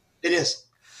 awesome. It is.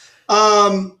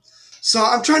 So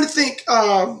I'm trying to think.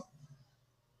 Now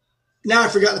I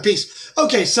forgot the piece.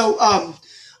 Okay, so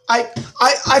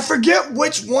I forget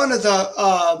which one of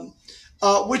the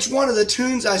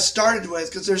tunes I started with,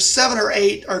 because there's 7 or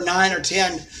 8 or 9 or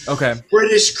 10 Okay.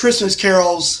 British Christmas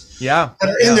carols Yeah. that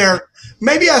are in there.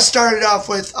 Maybe I started off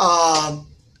with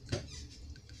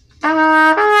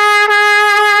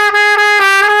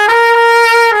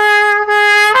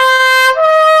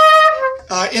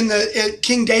in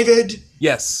King David.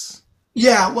 Yes.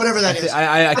 Yeah, whatever that is.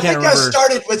 I can't think remember. I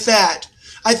started with that.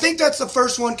 I think that's the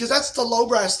first one, because that's the low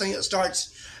brass thing that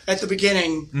starts at the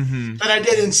beginning. Mm-hmm. That I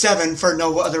did in 7 for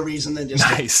no other reason than just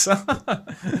Nice. and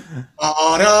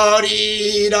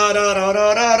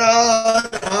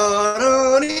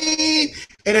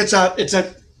it's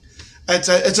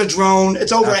a drone.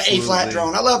 It's over an A flat Absolutely.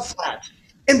 drone. I love flats.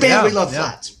 In band, we love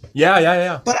flats.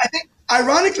 Yeah. But I think,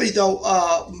 ironically, though,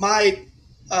 my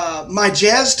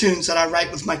jazz tunes that I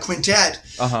write with my quintet,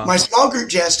 my small group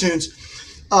jazz tunes,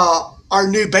 our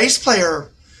new bass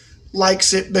player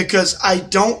likes it, because I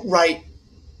don't write.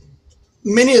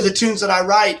 Many of the tunes that I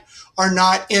write are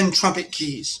not in trumpet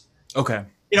keys. Okay.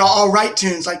 I'll write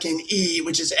tunes like in E,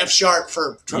 which is F sharp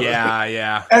for trumpet.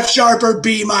 Yeah. F sharp or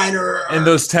B minor. And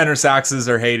those tenor saxes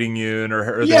are hating you,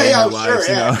 or they Yeah, hate yeah, your lives,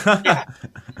 sure, yeah.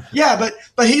 Yeah,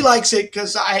 but he likes it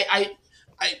because I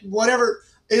whatever,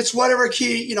 it's whatever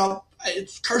key,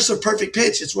 it's cursive perfect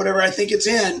pitch. It's whatever I think it's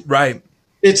in. Right.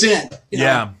 It's in.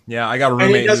 Yeah. I got a And it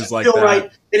roommate doesn't who's like feel that. right,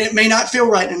 and it may not feel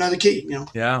right in another key.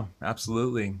 Yeah,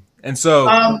 absolutely. And so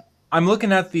I'm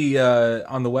looking at the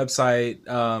on the website.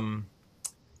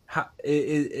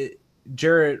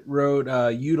 Jarrett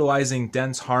wrote utilizing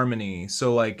dense harmony.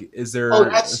 So like, is there? Oh,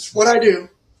 that's what I do.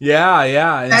 Yeah.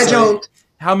 And Adjunct.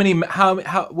 how many?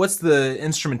 How? What's the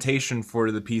instrumentation for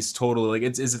the piece totally?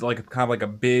 Like, is it like kind of like a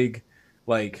big,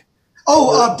 like?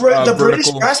 The British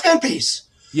vertical brass band piece.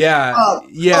 Yeah.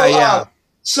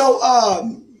 So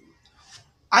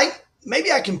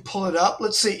maybe I can pull it up.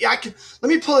 Let's see. Let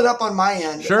me pull it up on my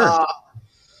end. Sure.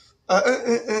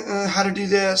 How to do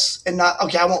this and not?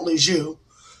 Okay, I won't lose you.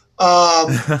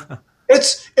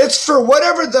 It's for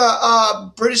whatever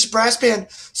the British brass band.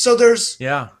 So there's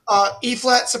E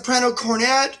flat soprano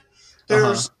cornet.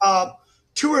 There's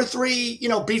 2 or 3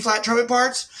 B flat trumpet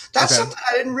parts. That's something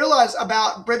I didn't realize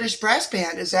about British brass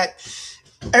band, is that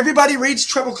everybody reads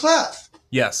treble clef.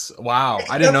 Yes. Wow.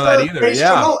 I didn't know that either.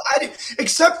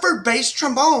 Except for bass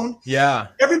trombone. Yeah.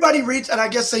 Everybody reads, and I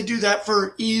guess they do that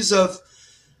for ease of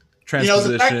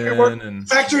transposition, the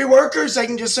factory workers. They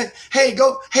can just say, "Hey,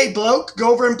 bloke,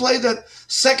 go over and play the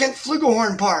second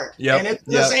flugelhorn part." Yep. And it's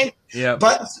the same. Yep.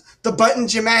 But the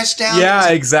buttons you mash down. Yeah,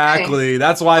 exactly.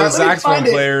 That's why the saxophone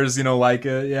players, like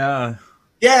it. Yeah.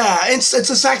 Yeah, it's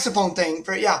a saxophone thing.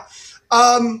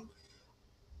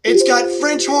 It's got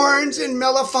French horns and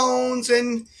mellophones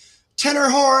and tenor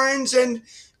horns and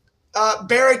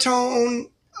baritone,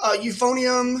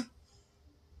 euphonium,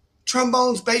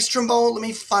 trombones, bass trombone. Let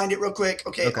me find it real quick.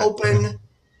 Okay. Open.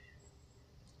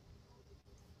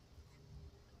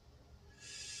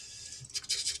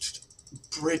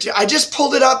 I just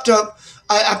pulled it up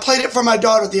I played it for my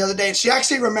daughter the other day, and she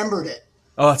actually remembered it.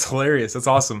 Oh, that's hilarious. That's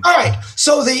awesome. All right.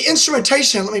 So the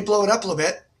instrumentation, let me blow it up a little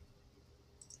bit,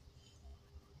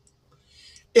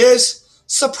 is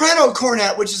soprano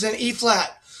cornet, which is in E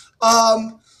flat.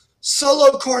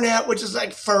 Solo cornet, which is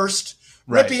like first.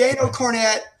 Right. Ripieno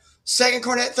cornet, second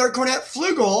cornet, third cornet.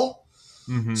 Flugel.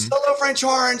 Mm-hmm. Solo French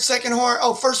horn, second horn.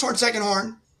 Oh, first horn, second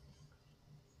horn.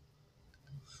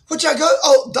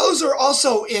 Those are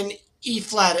also in E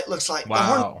flat, it looks like. Wow.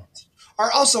 The horns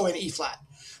are also in E flat.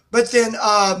 But then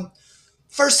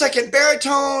first, second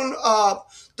baritone,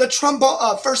 the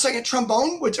trombone, first, second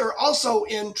trombone, which are also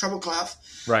in treble clef.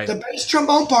 Right. The bass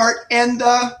trombone part and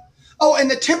the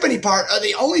timpani part are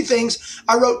the only things.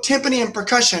 I wrote timpani and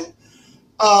percussion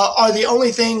are the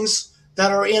only things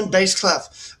that are in bass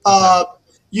clef.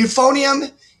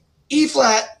 Euphonium, E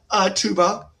flat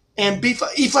tuba, and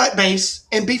E flat bass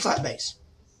and B flat bass.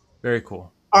 Very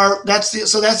cool. That's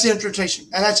the interpretation,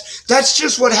 and that's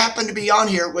just what happened to be on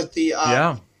here with the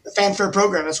fanfare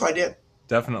program. That's what I did.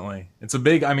 Definitely. It's a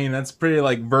big, I mean, that's pretty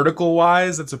like vertical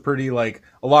wise. It's a pretty like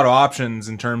a lot of options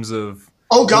in terms of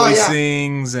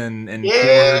voicings and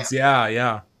chords. Yeah.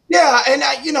 Yeah. And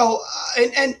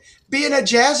and being a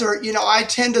jazzer, I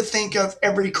tend to think of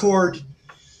every chord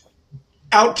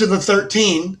out to the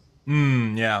 13.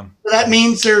 Yeah. So that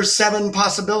means there's 7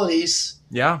 possibilities.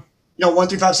 Yeah. 1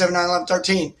 through 5, 7, 9, 11,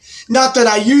 13. Not that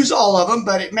I use all of them,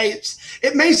 but it may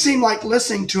seem like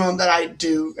listening to them that I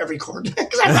do every chord.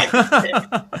 Take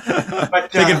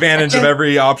advantage of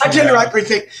every option. I tend to write pretty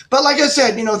thick. But like I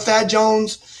said, Thad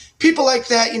Jones, people like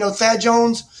that, Thad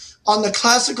Jones on the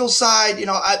classical side,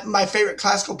 my favorite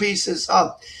classical piece is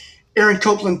Aaron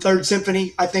Copland Third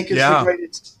Symphony. I think is the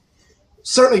greatest,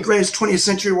 certainly greatest 20th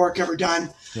century work ever done.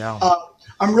 Yeah.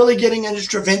 I'm really getting into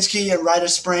Stravinsky and Rite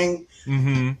of Spring.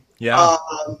 Mm-hmm. Yeah.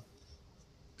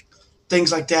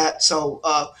 Things like that. So,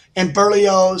 and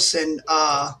Berlioz and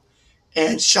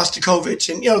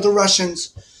Shostakovich and, the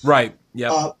Russians. Right.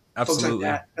 Yeah. Absolutely.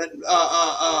 Folks like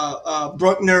that.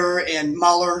 Bruckner and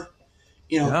Mahler,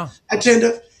 I tend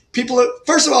to,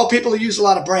 first of all, people who use a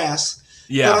lot of brass.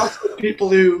 Yeah. But also people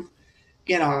who,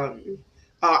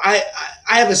 I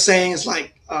have a saying, it's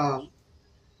like,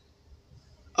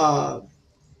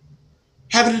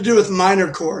 having to do with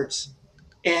minor chords.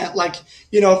 And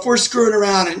if we're screwing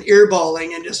around and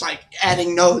earballing and just like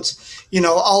adding notes,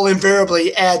 I'll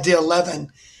invariably add the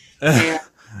 11. And,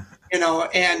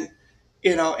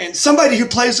 and somebody who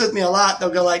plays with me a lot,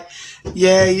 they'll go like,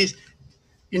 yeah,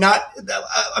 you're not,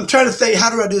 I'm trying to think,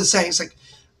 how do I do the saying? It's like,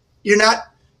 you're not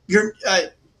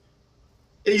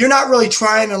really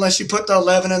trying unless you put the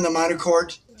 11 in the minor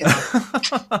chord.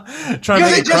 Trying to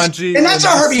make it crunchy. And that's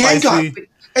our Herbie Hancock.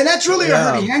 And that's really a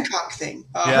Herbie Hancock thing.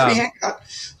 Herbie Hancock,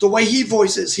 the way he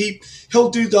voices, he'll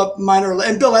do the minor,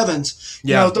 and Bill Evans,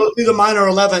 they'll do the minor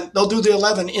 11. They'll do the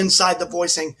 11 inside the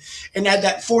voicing and add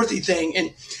that fourthy thing.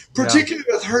 And particularly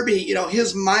with Herbie,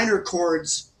 his minor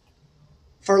chords,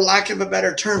 for lack of a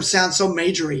better term, sound so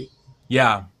majory.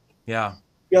 Yeah, yeah.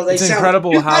 It's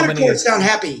incredible how many chords sound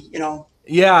happy.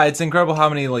 Yeah, it's incredible how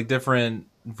many like different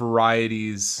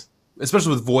varieties,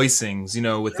 especially with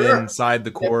voicings. Within inside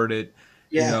the chord, it.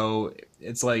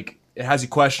 It's like it has you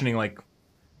questioning, like,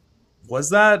 was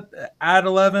that at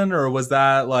 11 or was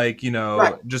that like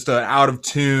just an out of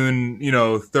tune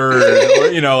third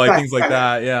or things like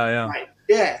that. Yeah. Right.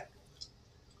 Yeah.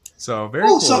 So very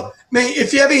cool. So,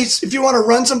 if you want to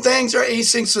run some things or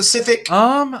anything specific,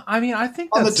 I mean, I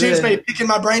think on that's the tunes, it. maybe picking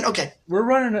my brain. Okay, we're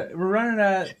running at 40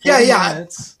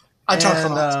 minutes. I talked a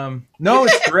lot. No,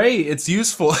 it's great. It's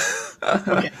useful.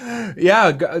 Okay.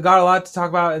 Yeah, got a lot to talk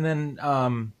about, and then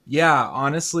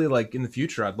honestly, like in the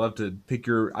future, I'd love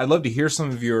to hear some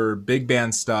of your big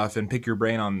band stuff and pick your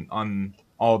brain on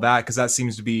all that, because that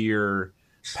seems to be your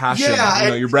passion.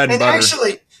 Your bread and butter.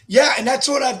 Actually, and that's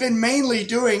what I've been mainly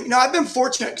doing. I've been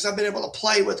fortunate because I've been able to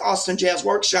play with Austin Jazz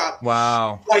Workshop.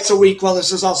 Wow. Twice a week while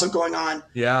this is also going on.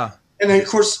 Yeah. And then of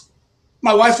course,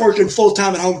 my wife working full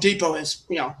time at Home Depot is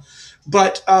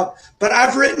but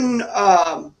I've written.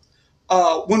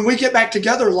 When we get back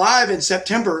together live in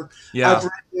September, I've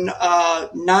written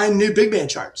 9 new big band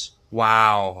charts.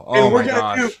 Wow. Oh, and we're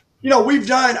going to do, we've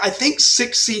done, I think,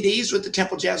 6 CDs with the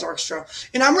Temple Jazz Orchestra.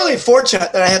 And I'm really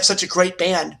fortunate that I have such a great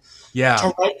band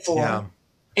to write for. Yeah.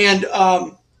 And,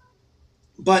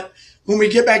 but when we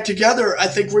get back together, I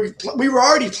think we were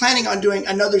already planning on doing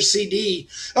another CD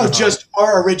of just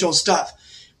our original stuff.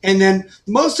 And then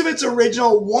most of it's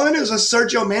original. One is a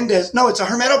Sergio Mendes. No, it's a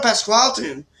Hermeto Pascual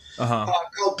tune.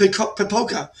 Called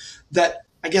Pipoca, that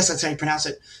I guess that's how you pronounce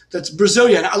it. That's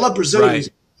Brazilian. I love Brazilian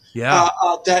music. Yeah.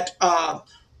 That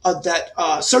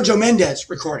Sergio Mendes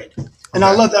recorded, and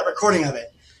I love that recording of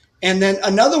it. And then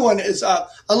another one is I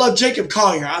love Jacob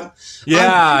Collier. I'm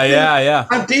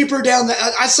deeper down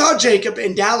I saw Jacob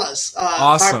in Dallas.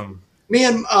 Awesome. Me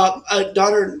and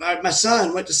my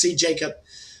son went to see Jacob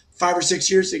 5 or 6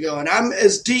 years ago, and I'm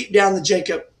as deep down the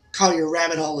Jacob Collier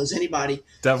rabbit hole as anybody.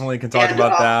 Definitely can talk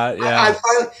about that. Yeah.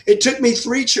 It took me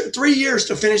 3 years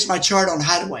to finish my chart on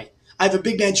Hideaway. I have a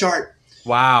big band chart.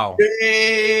 Wow.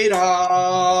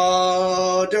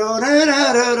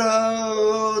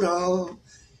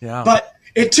 Yeah. But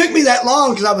it took me that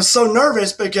long because I was so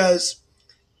nervous because,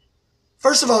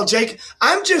 first of all, Jake,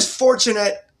 I'm just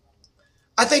fortunate.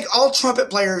 I think all trumpet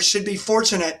players should be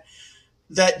fortunate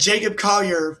that Jacob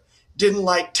Collier didn't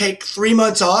take 3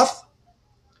 months off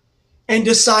and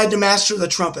decide to master the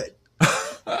trumpet.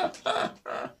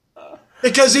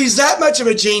 Because he's that much of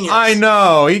a genius. I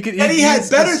know. He had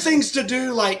better things to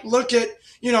do, like look at,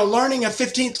 learning a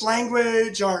 15th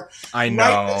language or I know.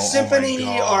 write a symphony Oh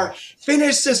my or gosh.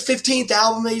 finish this 15th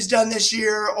album that he's done this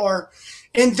year or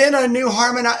invent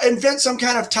some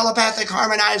kind of telepathic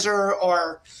harmonizer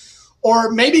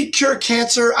or maybe cure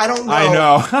cancer. I don't know. I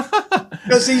know.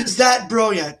 Because he's that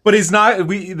brilliant. But he's not.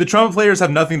 The trumpet players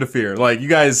have nothing to fear. Like you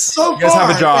guys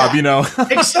have a job, yeah.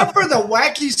 Except for the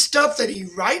wacky stuff that he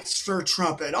writes for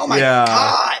trumpet. Oh my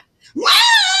God!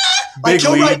 Big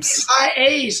he'll write leaps. these high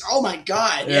A's. Oh my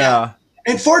God! Yeah.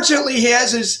 And fortunately, he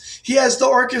has the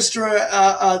orchestra,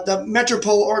 the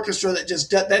Metropole Orchestra that just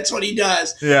that's what he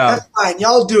does. Yeah. That's fine.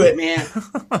 Y'all do it, man.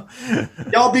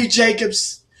 Y'all be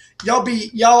Jacob's.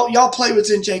 Y'all play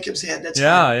what's in Jacob's head. That's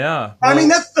fine. Yeah. I mean,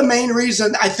 that's the main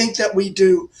reason I think that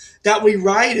we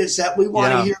write is that we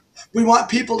want to hear. We want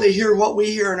people to hear what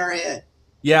we hear in our head.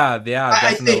 Yeah, definitely.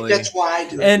 I think that's why I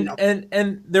do it.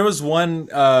 And there was one,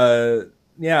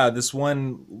 this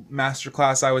one master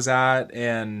class I was at,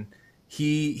 and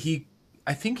he,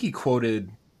 I think he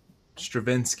quoted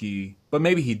Stravinsky, but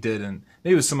maybe he didn't.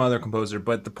 Maybe it was some other composer.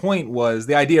 But the point was,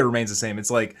 the idea remains the same.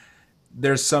 It's like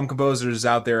there's some composers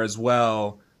out there as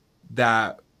well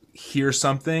that hear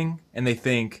something and they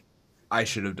think, I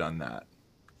should have done that.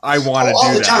 I want to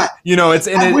do that. Time.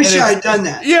 I wish I had done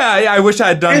that. Yeah, I wish I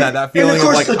had done that. That feeling of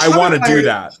like, I want to do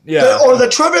that. Yeah. Or the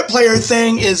trumpet player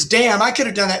thing is, damn, I could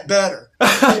have done that better.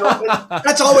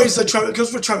 That's always the trumpet,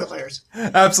 because we're trumpet players.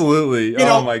 Absolutely.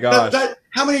 Oh my gosh.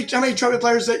 How many trumpet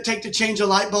players that take to change a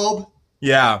light bulb?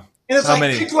 Yeah. And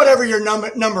it's pick whatever your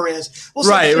number is. We'll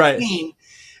say 15. Right.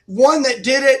 One that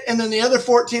did it, and then the other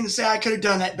 14 to say, I could have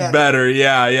done that better.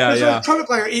 Yeah. A trumpet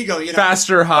player ego,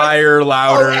 Faster, higher,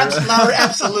 louder. Louder,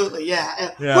 absolutely,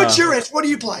 yeah. What's your instrument? What do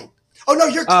you play? Oh, no,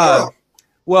 you're choral.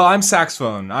 Well, I'm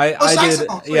saxophone.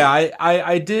 Saxophone.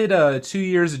 I did 2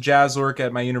 years of jazz work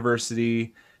at my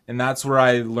university, and that's where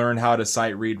I learned how to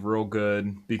sight read real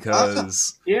good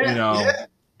because,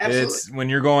 it's when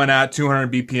you're going at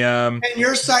 200 BPM. And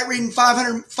you're sight reading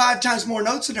 5 times more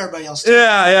notes than everybody else.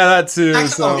 Yeah, that too.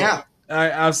 Saxophone, so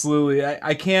absolutely.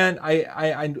 I can't.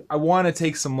 I want to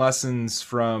take some lessons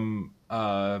from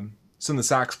some of the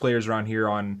sax players around here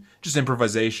on just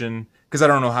improvisation because I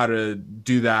don't know how to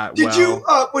do that.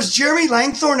 Was Jeremy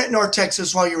Langthorne at North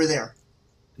Texas while you were there?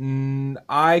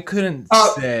 I couldn't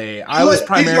say. I was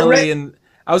primarily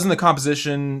I was in the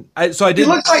composition. I did. He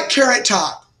looks like Carrot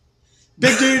Top.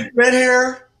 Big dude, red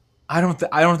hair. I don't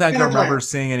think I remember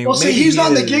seeing any. Well, see, he's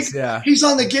on the gig. Yeah. He's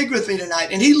on the gig with me tonight,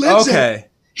 and he lives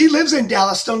in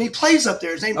Dallas. He plays up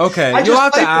there. His name. Okay, you'll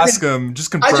have to ask him.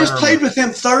 Just confirm. I just played with him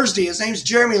Thursday. His name's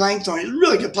Jeremy Langthorne. He's a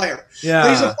really good player. Yeah,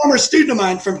 but he's a former student of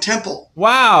mine from Temple.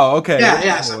 Wow. Okay.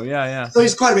 Yeah. Cool. Yeah. So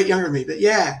he's quite a bit younger than me, but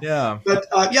yeah. Yeah. But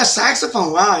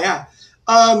saxophone. Wow. Yeah.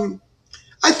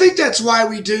 I think that's why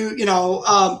we do.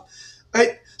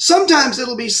 Sometimes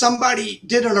it'll be somebody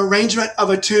did an arrangement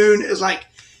of a tune is like,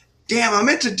 damn, I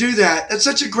meant to do that. That's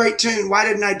such a great tune. Why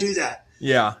didn't I do that?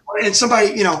 Yeah. And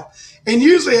somebody, and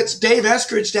usually it's Dave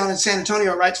Eskridge down in San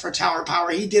Antonio writes for Tower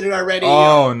Power. He did it already.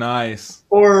 Oh, nice.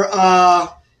 Or,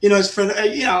 it's for,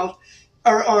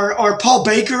 or Paul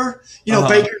Baker,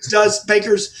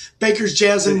 Baker's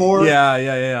Jazz and More.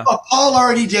 Yeah. Paul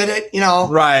already did it,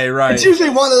 Right. It's usually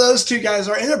one of those two guys,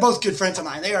 and they're both good friends of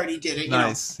mine. They already did it,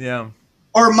 Nice, yeah.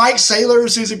 Or Mike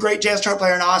Saylors, who's a great jazz trumpet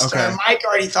player in Austin. Okay. Mike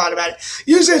already thought about it.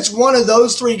 Usually it's one of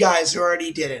those three guys who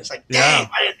already did it. It's like, dang,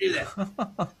 I didn't do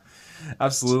that.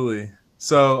 Absolutely.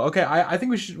 So, okay, I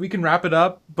think we can wrap it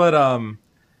up. But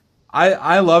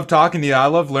I love talking to you. I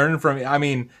love learning from you. I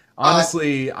mean,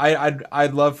 honestly,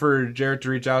 I'd love for Jarrett to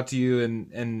reach out to you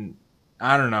and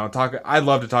I don't know, I'd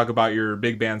love to talk about your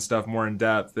big band stuff more in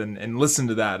depth and listen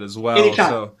to that as well. Anytime.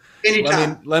 So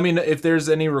Anytime. Let me know if there's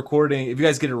any recording. If you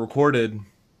guys get it recorded,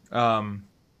 love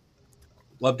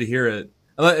to hear it.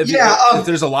 If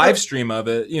there's a live stream of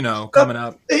it, coming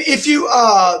up. If you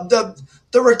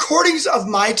the recordings of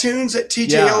my tunes at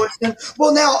TJO. Yeah.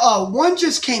 Well, now one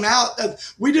just came out.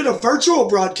 We did a virtual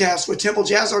broadcast with Temple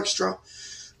Jazz Orchestra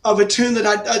of a tune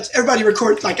that everybody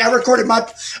recorded. Like I recorded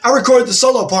the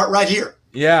solo part right here.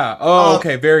 Yeah. Oh,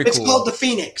 okay. Very cool. It's called The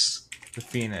Phoenix. The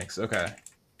Phoenix. Okay.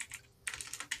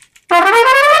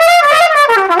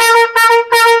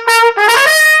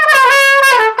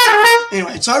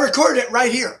 Anyway, so I recorded it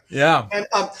right here. Yeah. And,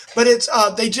 but it's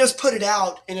they just put it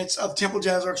out, and it's of Temple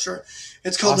Jazz Orchestra.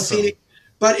 It's called The Phoenix.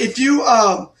 But if you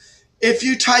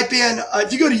type in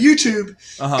if you go to YouTube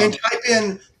and type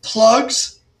in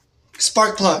plugs,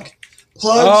 spark plug,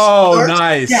 plugs. Oh, starts,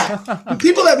 nice. Yeah.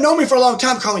 People that have known me for a long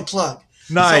time call me Plug.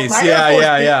 Nice. So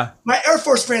yeah. My Air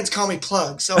Force friends call me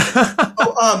Plug. So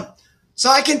so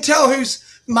I can tell who's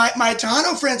my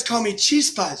Tejano friends call me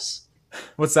Chispas.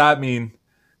 What's that mean?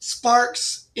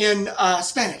 Sparks in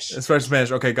Spanish.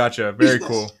 Spanish. Okay, gotcha. Very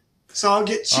cool. So I'll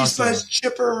get chispas,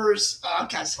 chippers,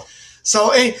 guys. So,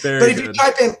 Very but if good. you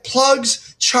type in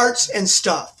plugs, charts, and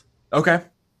stuff, Okay.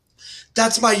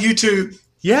 that's my YouTube.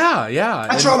 Yeah, yeah.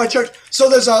 That's all my charts. So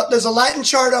there's a Latin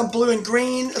chart on blue and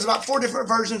green. There's about 4 different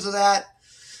versions of that.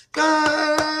 Da,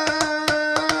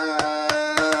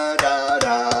 da,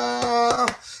 da.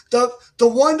 The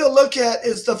one to look at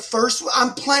is the first one.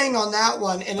 I'm playing on that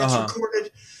one, and it's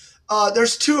recorded.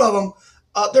 There's 2 of them.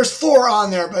 There's 4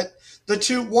 on there, but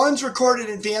one's recorded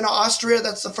in Vienna, Austria.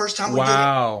 That's the first time we did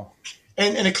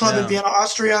it. In a club in Vienna,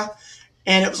 Austria.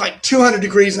 And it was like 200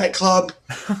 degrees in that club.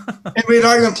 And we had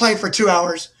already been playing for 2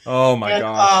 hours. Oh, my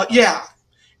gosh. Yeah.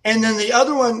 And then the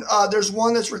other one, there's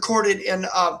one that's recorded in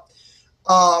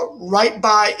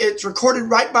it's recorded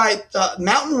right by the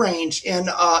mountain range in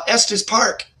Estes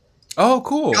Park. Oh,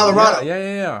 cool. Colorado.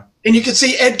 Yeah. And you can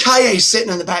see Ed Kaye sitting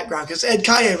in the background because Ed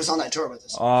Kaye was on that tour with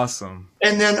us. Awesome.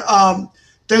 And then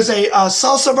there's a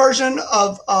salsa version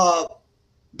of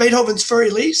Beethoven's Fur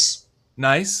Elise.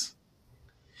 Nice.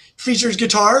 Features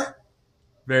guitar.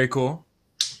 Very cool.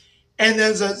 And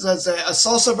then there's a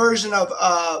salsa version of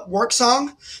Work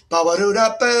Song. That's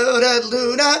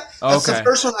the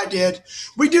first one I did.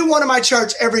 We do one of my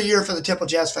charts every year for the Temple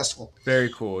Jazz Festival.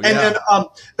 Very cool. And then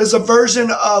there's a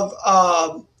version of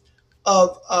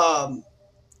Over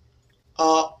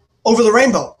the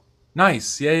Rainbow.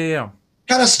 Nice. Yeah.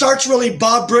 Kind of starts really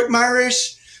Bob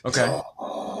Brookmeyer-ish. Okay.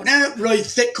 Really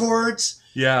thick chords.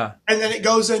 Yeah. And then it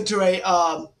goes into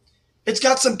it's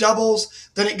got some doubles.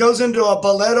 Then it goes into a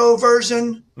balletto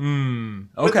version.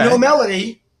 With no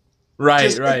melody.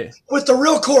 Right. With the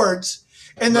real chords.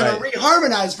 And then a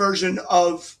reharmonized version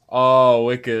of... Oh,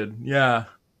 wicked. Yeah.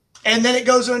 And then it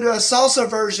goes into a salsa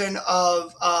version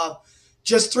of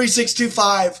just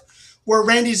 3-6-2-5, where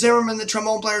Randy Zimmerman, the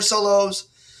trombone player, solos.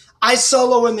 I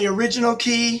solo in the original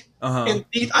key.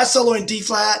 I solo in D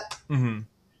flat. Mm-hmm.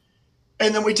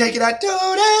 And then we take it out.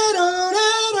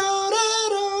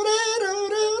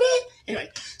 Anyway,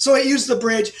 so it uses the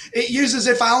bridge. It uses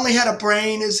If I Only Had a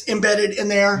Brain is embedded in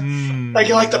there.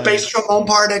 Like the bass trombone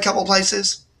part in a couple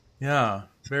places. Yeah.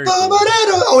 Very cool.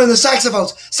 Oh, and the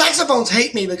saxophones. Saxophones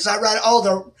hate me because I write all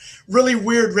the really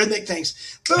weird rhythmic things.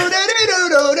 Oh,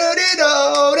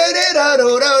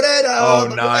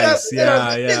 nice.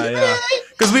 Yeah.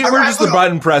 Because we're just the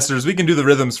button pressers. We can do the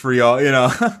rhythms for y'all,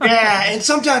 Yeah, and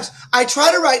sometimes I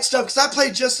try to write stuff because I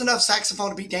play just enough saxophone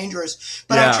to be dangerous,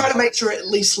 but I try to make sure it at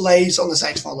least lays on the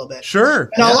saxophone a little bit. Sure.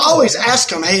 And I'll always ask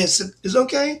them, hey, is it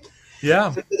okay?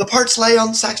 Yeah. The parts lay on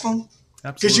the saxophone?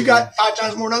 Absolutely. Because you got 5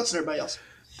 times more notes than everybody else.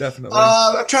 Definitely.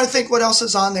 I'm trying to think what else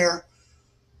is on there.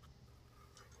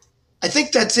 I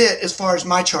think that's it as far as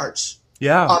my charts.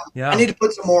 Yeah. I need to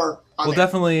put some more on We'll there.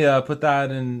 definitely put that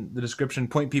in the description,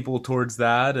 point people towards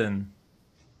that, and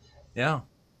yeah.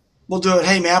 We'll do it.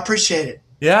 Hey, man, I appreciate it.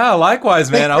 Yeah,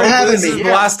 likewise, man. Thanks for I hope having this me. is the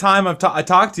last time I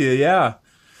talked to you, yeah.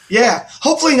 Yeah,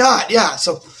 hopefully not. Yeah,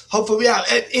 so hopefully,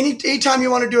 anytime you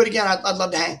want to do it again, I'd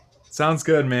love to hang. Sounds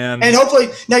good, man. And hopefully,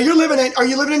 now are you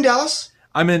living in Dallas?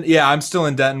 I'm still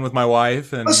in Denton with my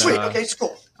wife. And, oh, sweet. Okay, it's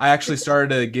cool. I actually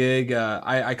started a gig.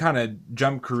 I kind of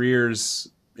jumped careers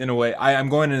in a way. I'm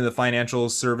going into the financial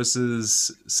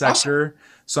services sector. Awesome.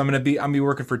 So I'm gonna be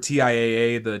working for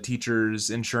TIAA, the Teachers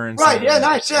Insurance. Right. Yeah.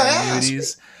 Nice. Yeah.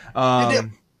 Annuities.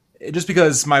 Just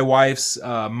because my wife's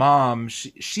mom,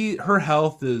 her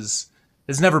health has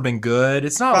never been good.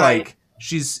 It's not like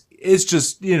it's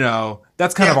just,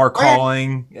 that's kind of our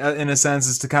calling in a sense,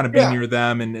 is to kind of be near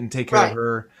them and take care of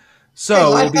her. So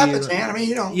life happens, man. I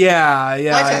mean,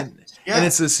 Yeah. And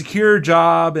it's a secure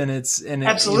job, and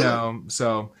absolutely.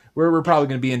 So we're probably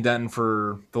going to be in Denton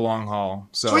for the long haul.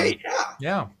 So sweet.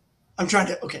 Yeah. I'm trying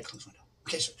to close my door.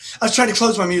 Okay, so I was trying to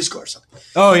close my music or something.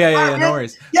 Oh yeah, no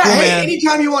worries. Yeah, cool, hey, man.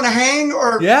 anytime you want to hang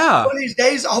or one of these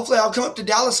days, hopefully I'll come up to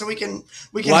Dallas so we can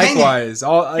Likewise.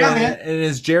 hang. Man. And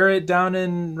is Jarrett down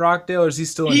in Rockdale, or is he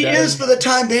still in Denton? He is for the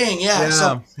time being, yeah.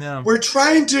 So we're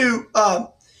trying to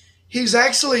he's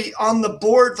actually on the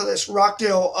board for this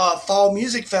Rockdale Fall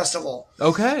Music Festival.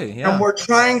 Okay, yeah. And we're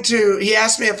trying to he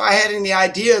asked me if I had any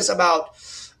ideas about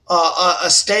a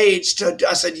stage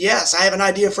I said yes, I have an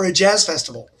idea for a jazz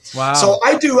festival. Wow. So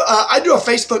I do a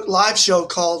Facebook live show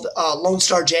called Lone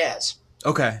Star Jazz.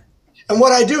 Okay. And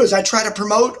what I do is I try to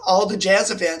promote all the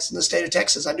jazz events in the state of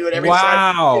Texas. I do it every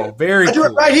Friday. Wow, very cool. I do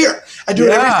it right here. I do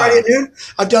it every Friday at noon.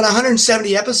 I've done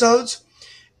 170 episodes.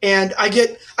 And I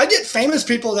get famous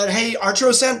people that, hey,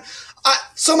 Arturo sent.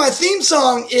 So my theme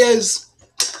song is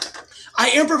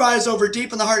I improvise over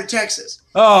Deep in the Heart of Texas.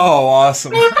 Oh,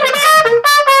 awesome.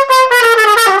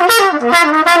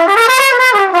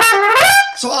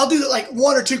 So I'll do like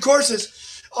 1 or 2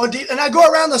 courses on and I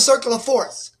go around the circle of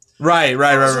fourths. Right.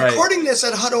 I was recording this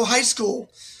at Hutto High School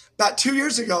about 2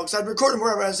 years ago because I'd recorded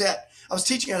wherever I was at. I was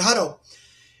teaching at Hutto.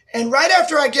 And right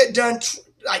after I get done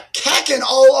like cacking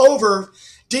all over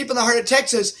deep in the heart of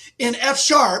Texas in F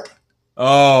sharp.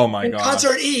 Oh my God.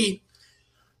 Concert E.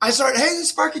 I start, hey, this is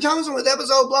Sparky Thomason with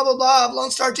episode blah, blah, blah of Lone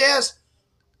Star Jazz.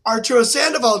 Arturo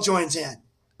Sandoval joins in.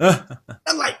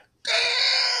 I'm like,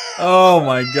 oh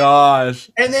my gosh.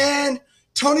 And then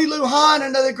Tony Lujan,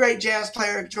 another great jazz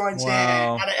player, joins in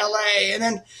out of LA. And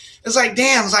then it's like,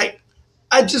 damn, it's like,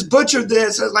 I just butchered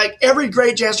this. It's like every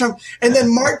great jazz drum. And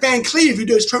then Mark Van Cleve, who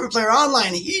does Trumpet Player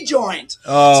Online, he joined.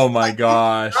 Oh my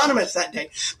gosh. Anonymous that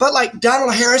day. But like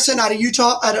Donald Harrison out of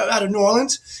Utah, out of New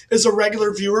Orleans, is a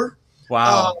regular viewer.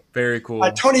 Wow, very cool.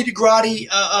 Tony DeGrati.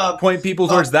 Point people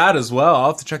towards that as well.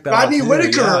 I'll have to check that Rodney out.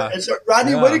 Whitaker.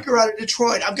 Rodney Whitaker out of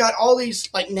Detroit. I've got all these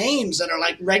like names that are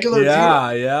like regular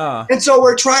viewers. Yeah. And so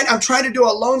I'm trying to do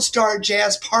a Lone Star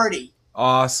Jazz party.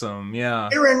 Awesome, yeah.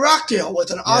 Here in Rockdale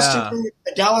with an Austin group,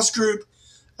 a Dallas group,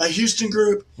 a Houston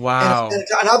group. Wow. And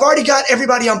I've already got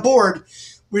everybody on board.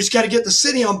 We just got to get the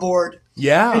city on board.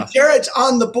 Yeah. And Jared's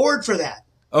on the board for that.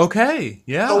 Okay,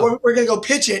 yeah. So we're going to go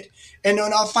pitch it. And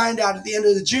then I'll find out at the end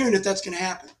of June if that's going to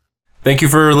happen. Thank you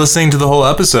for listening to the whole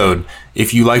episode.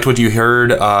 If you liked what you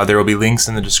heard, there will be links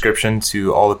in the description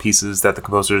to all the pieces that the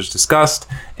composers discussed.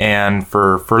 And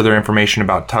for further information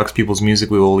about Tux People's Music,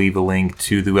 we will leave a link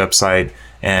to the website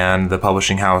and the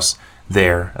publishing house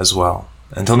there as well.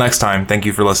 Until next time, thank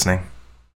you for listening.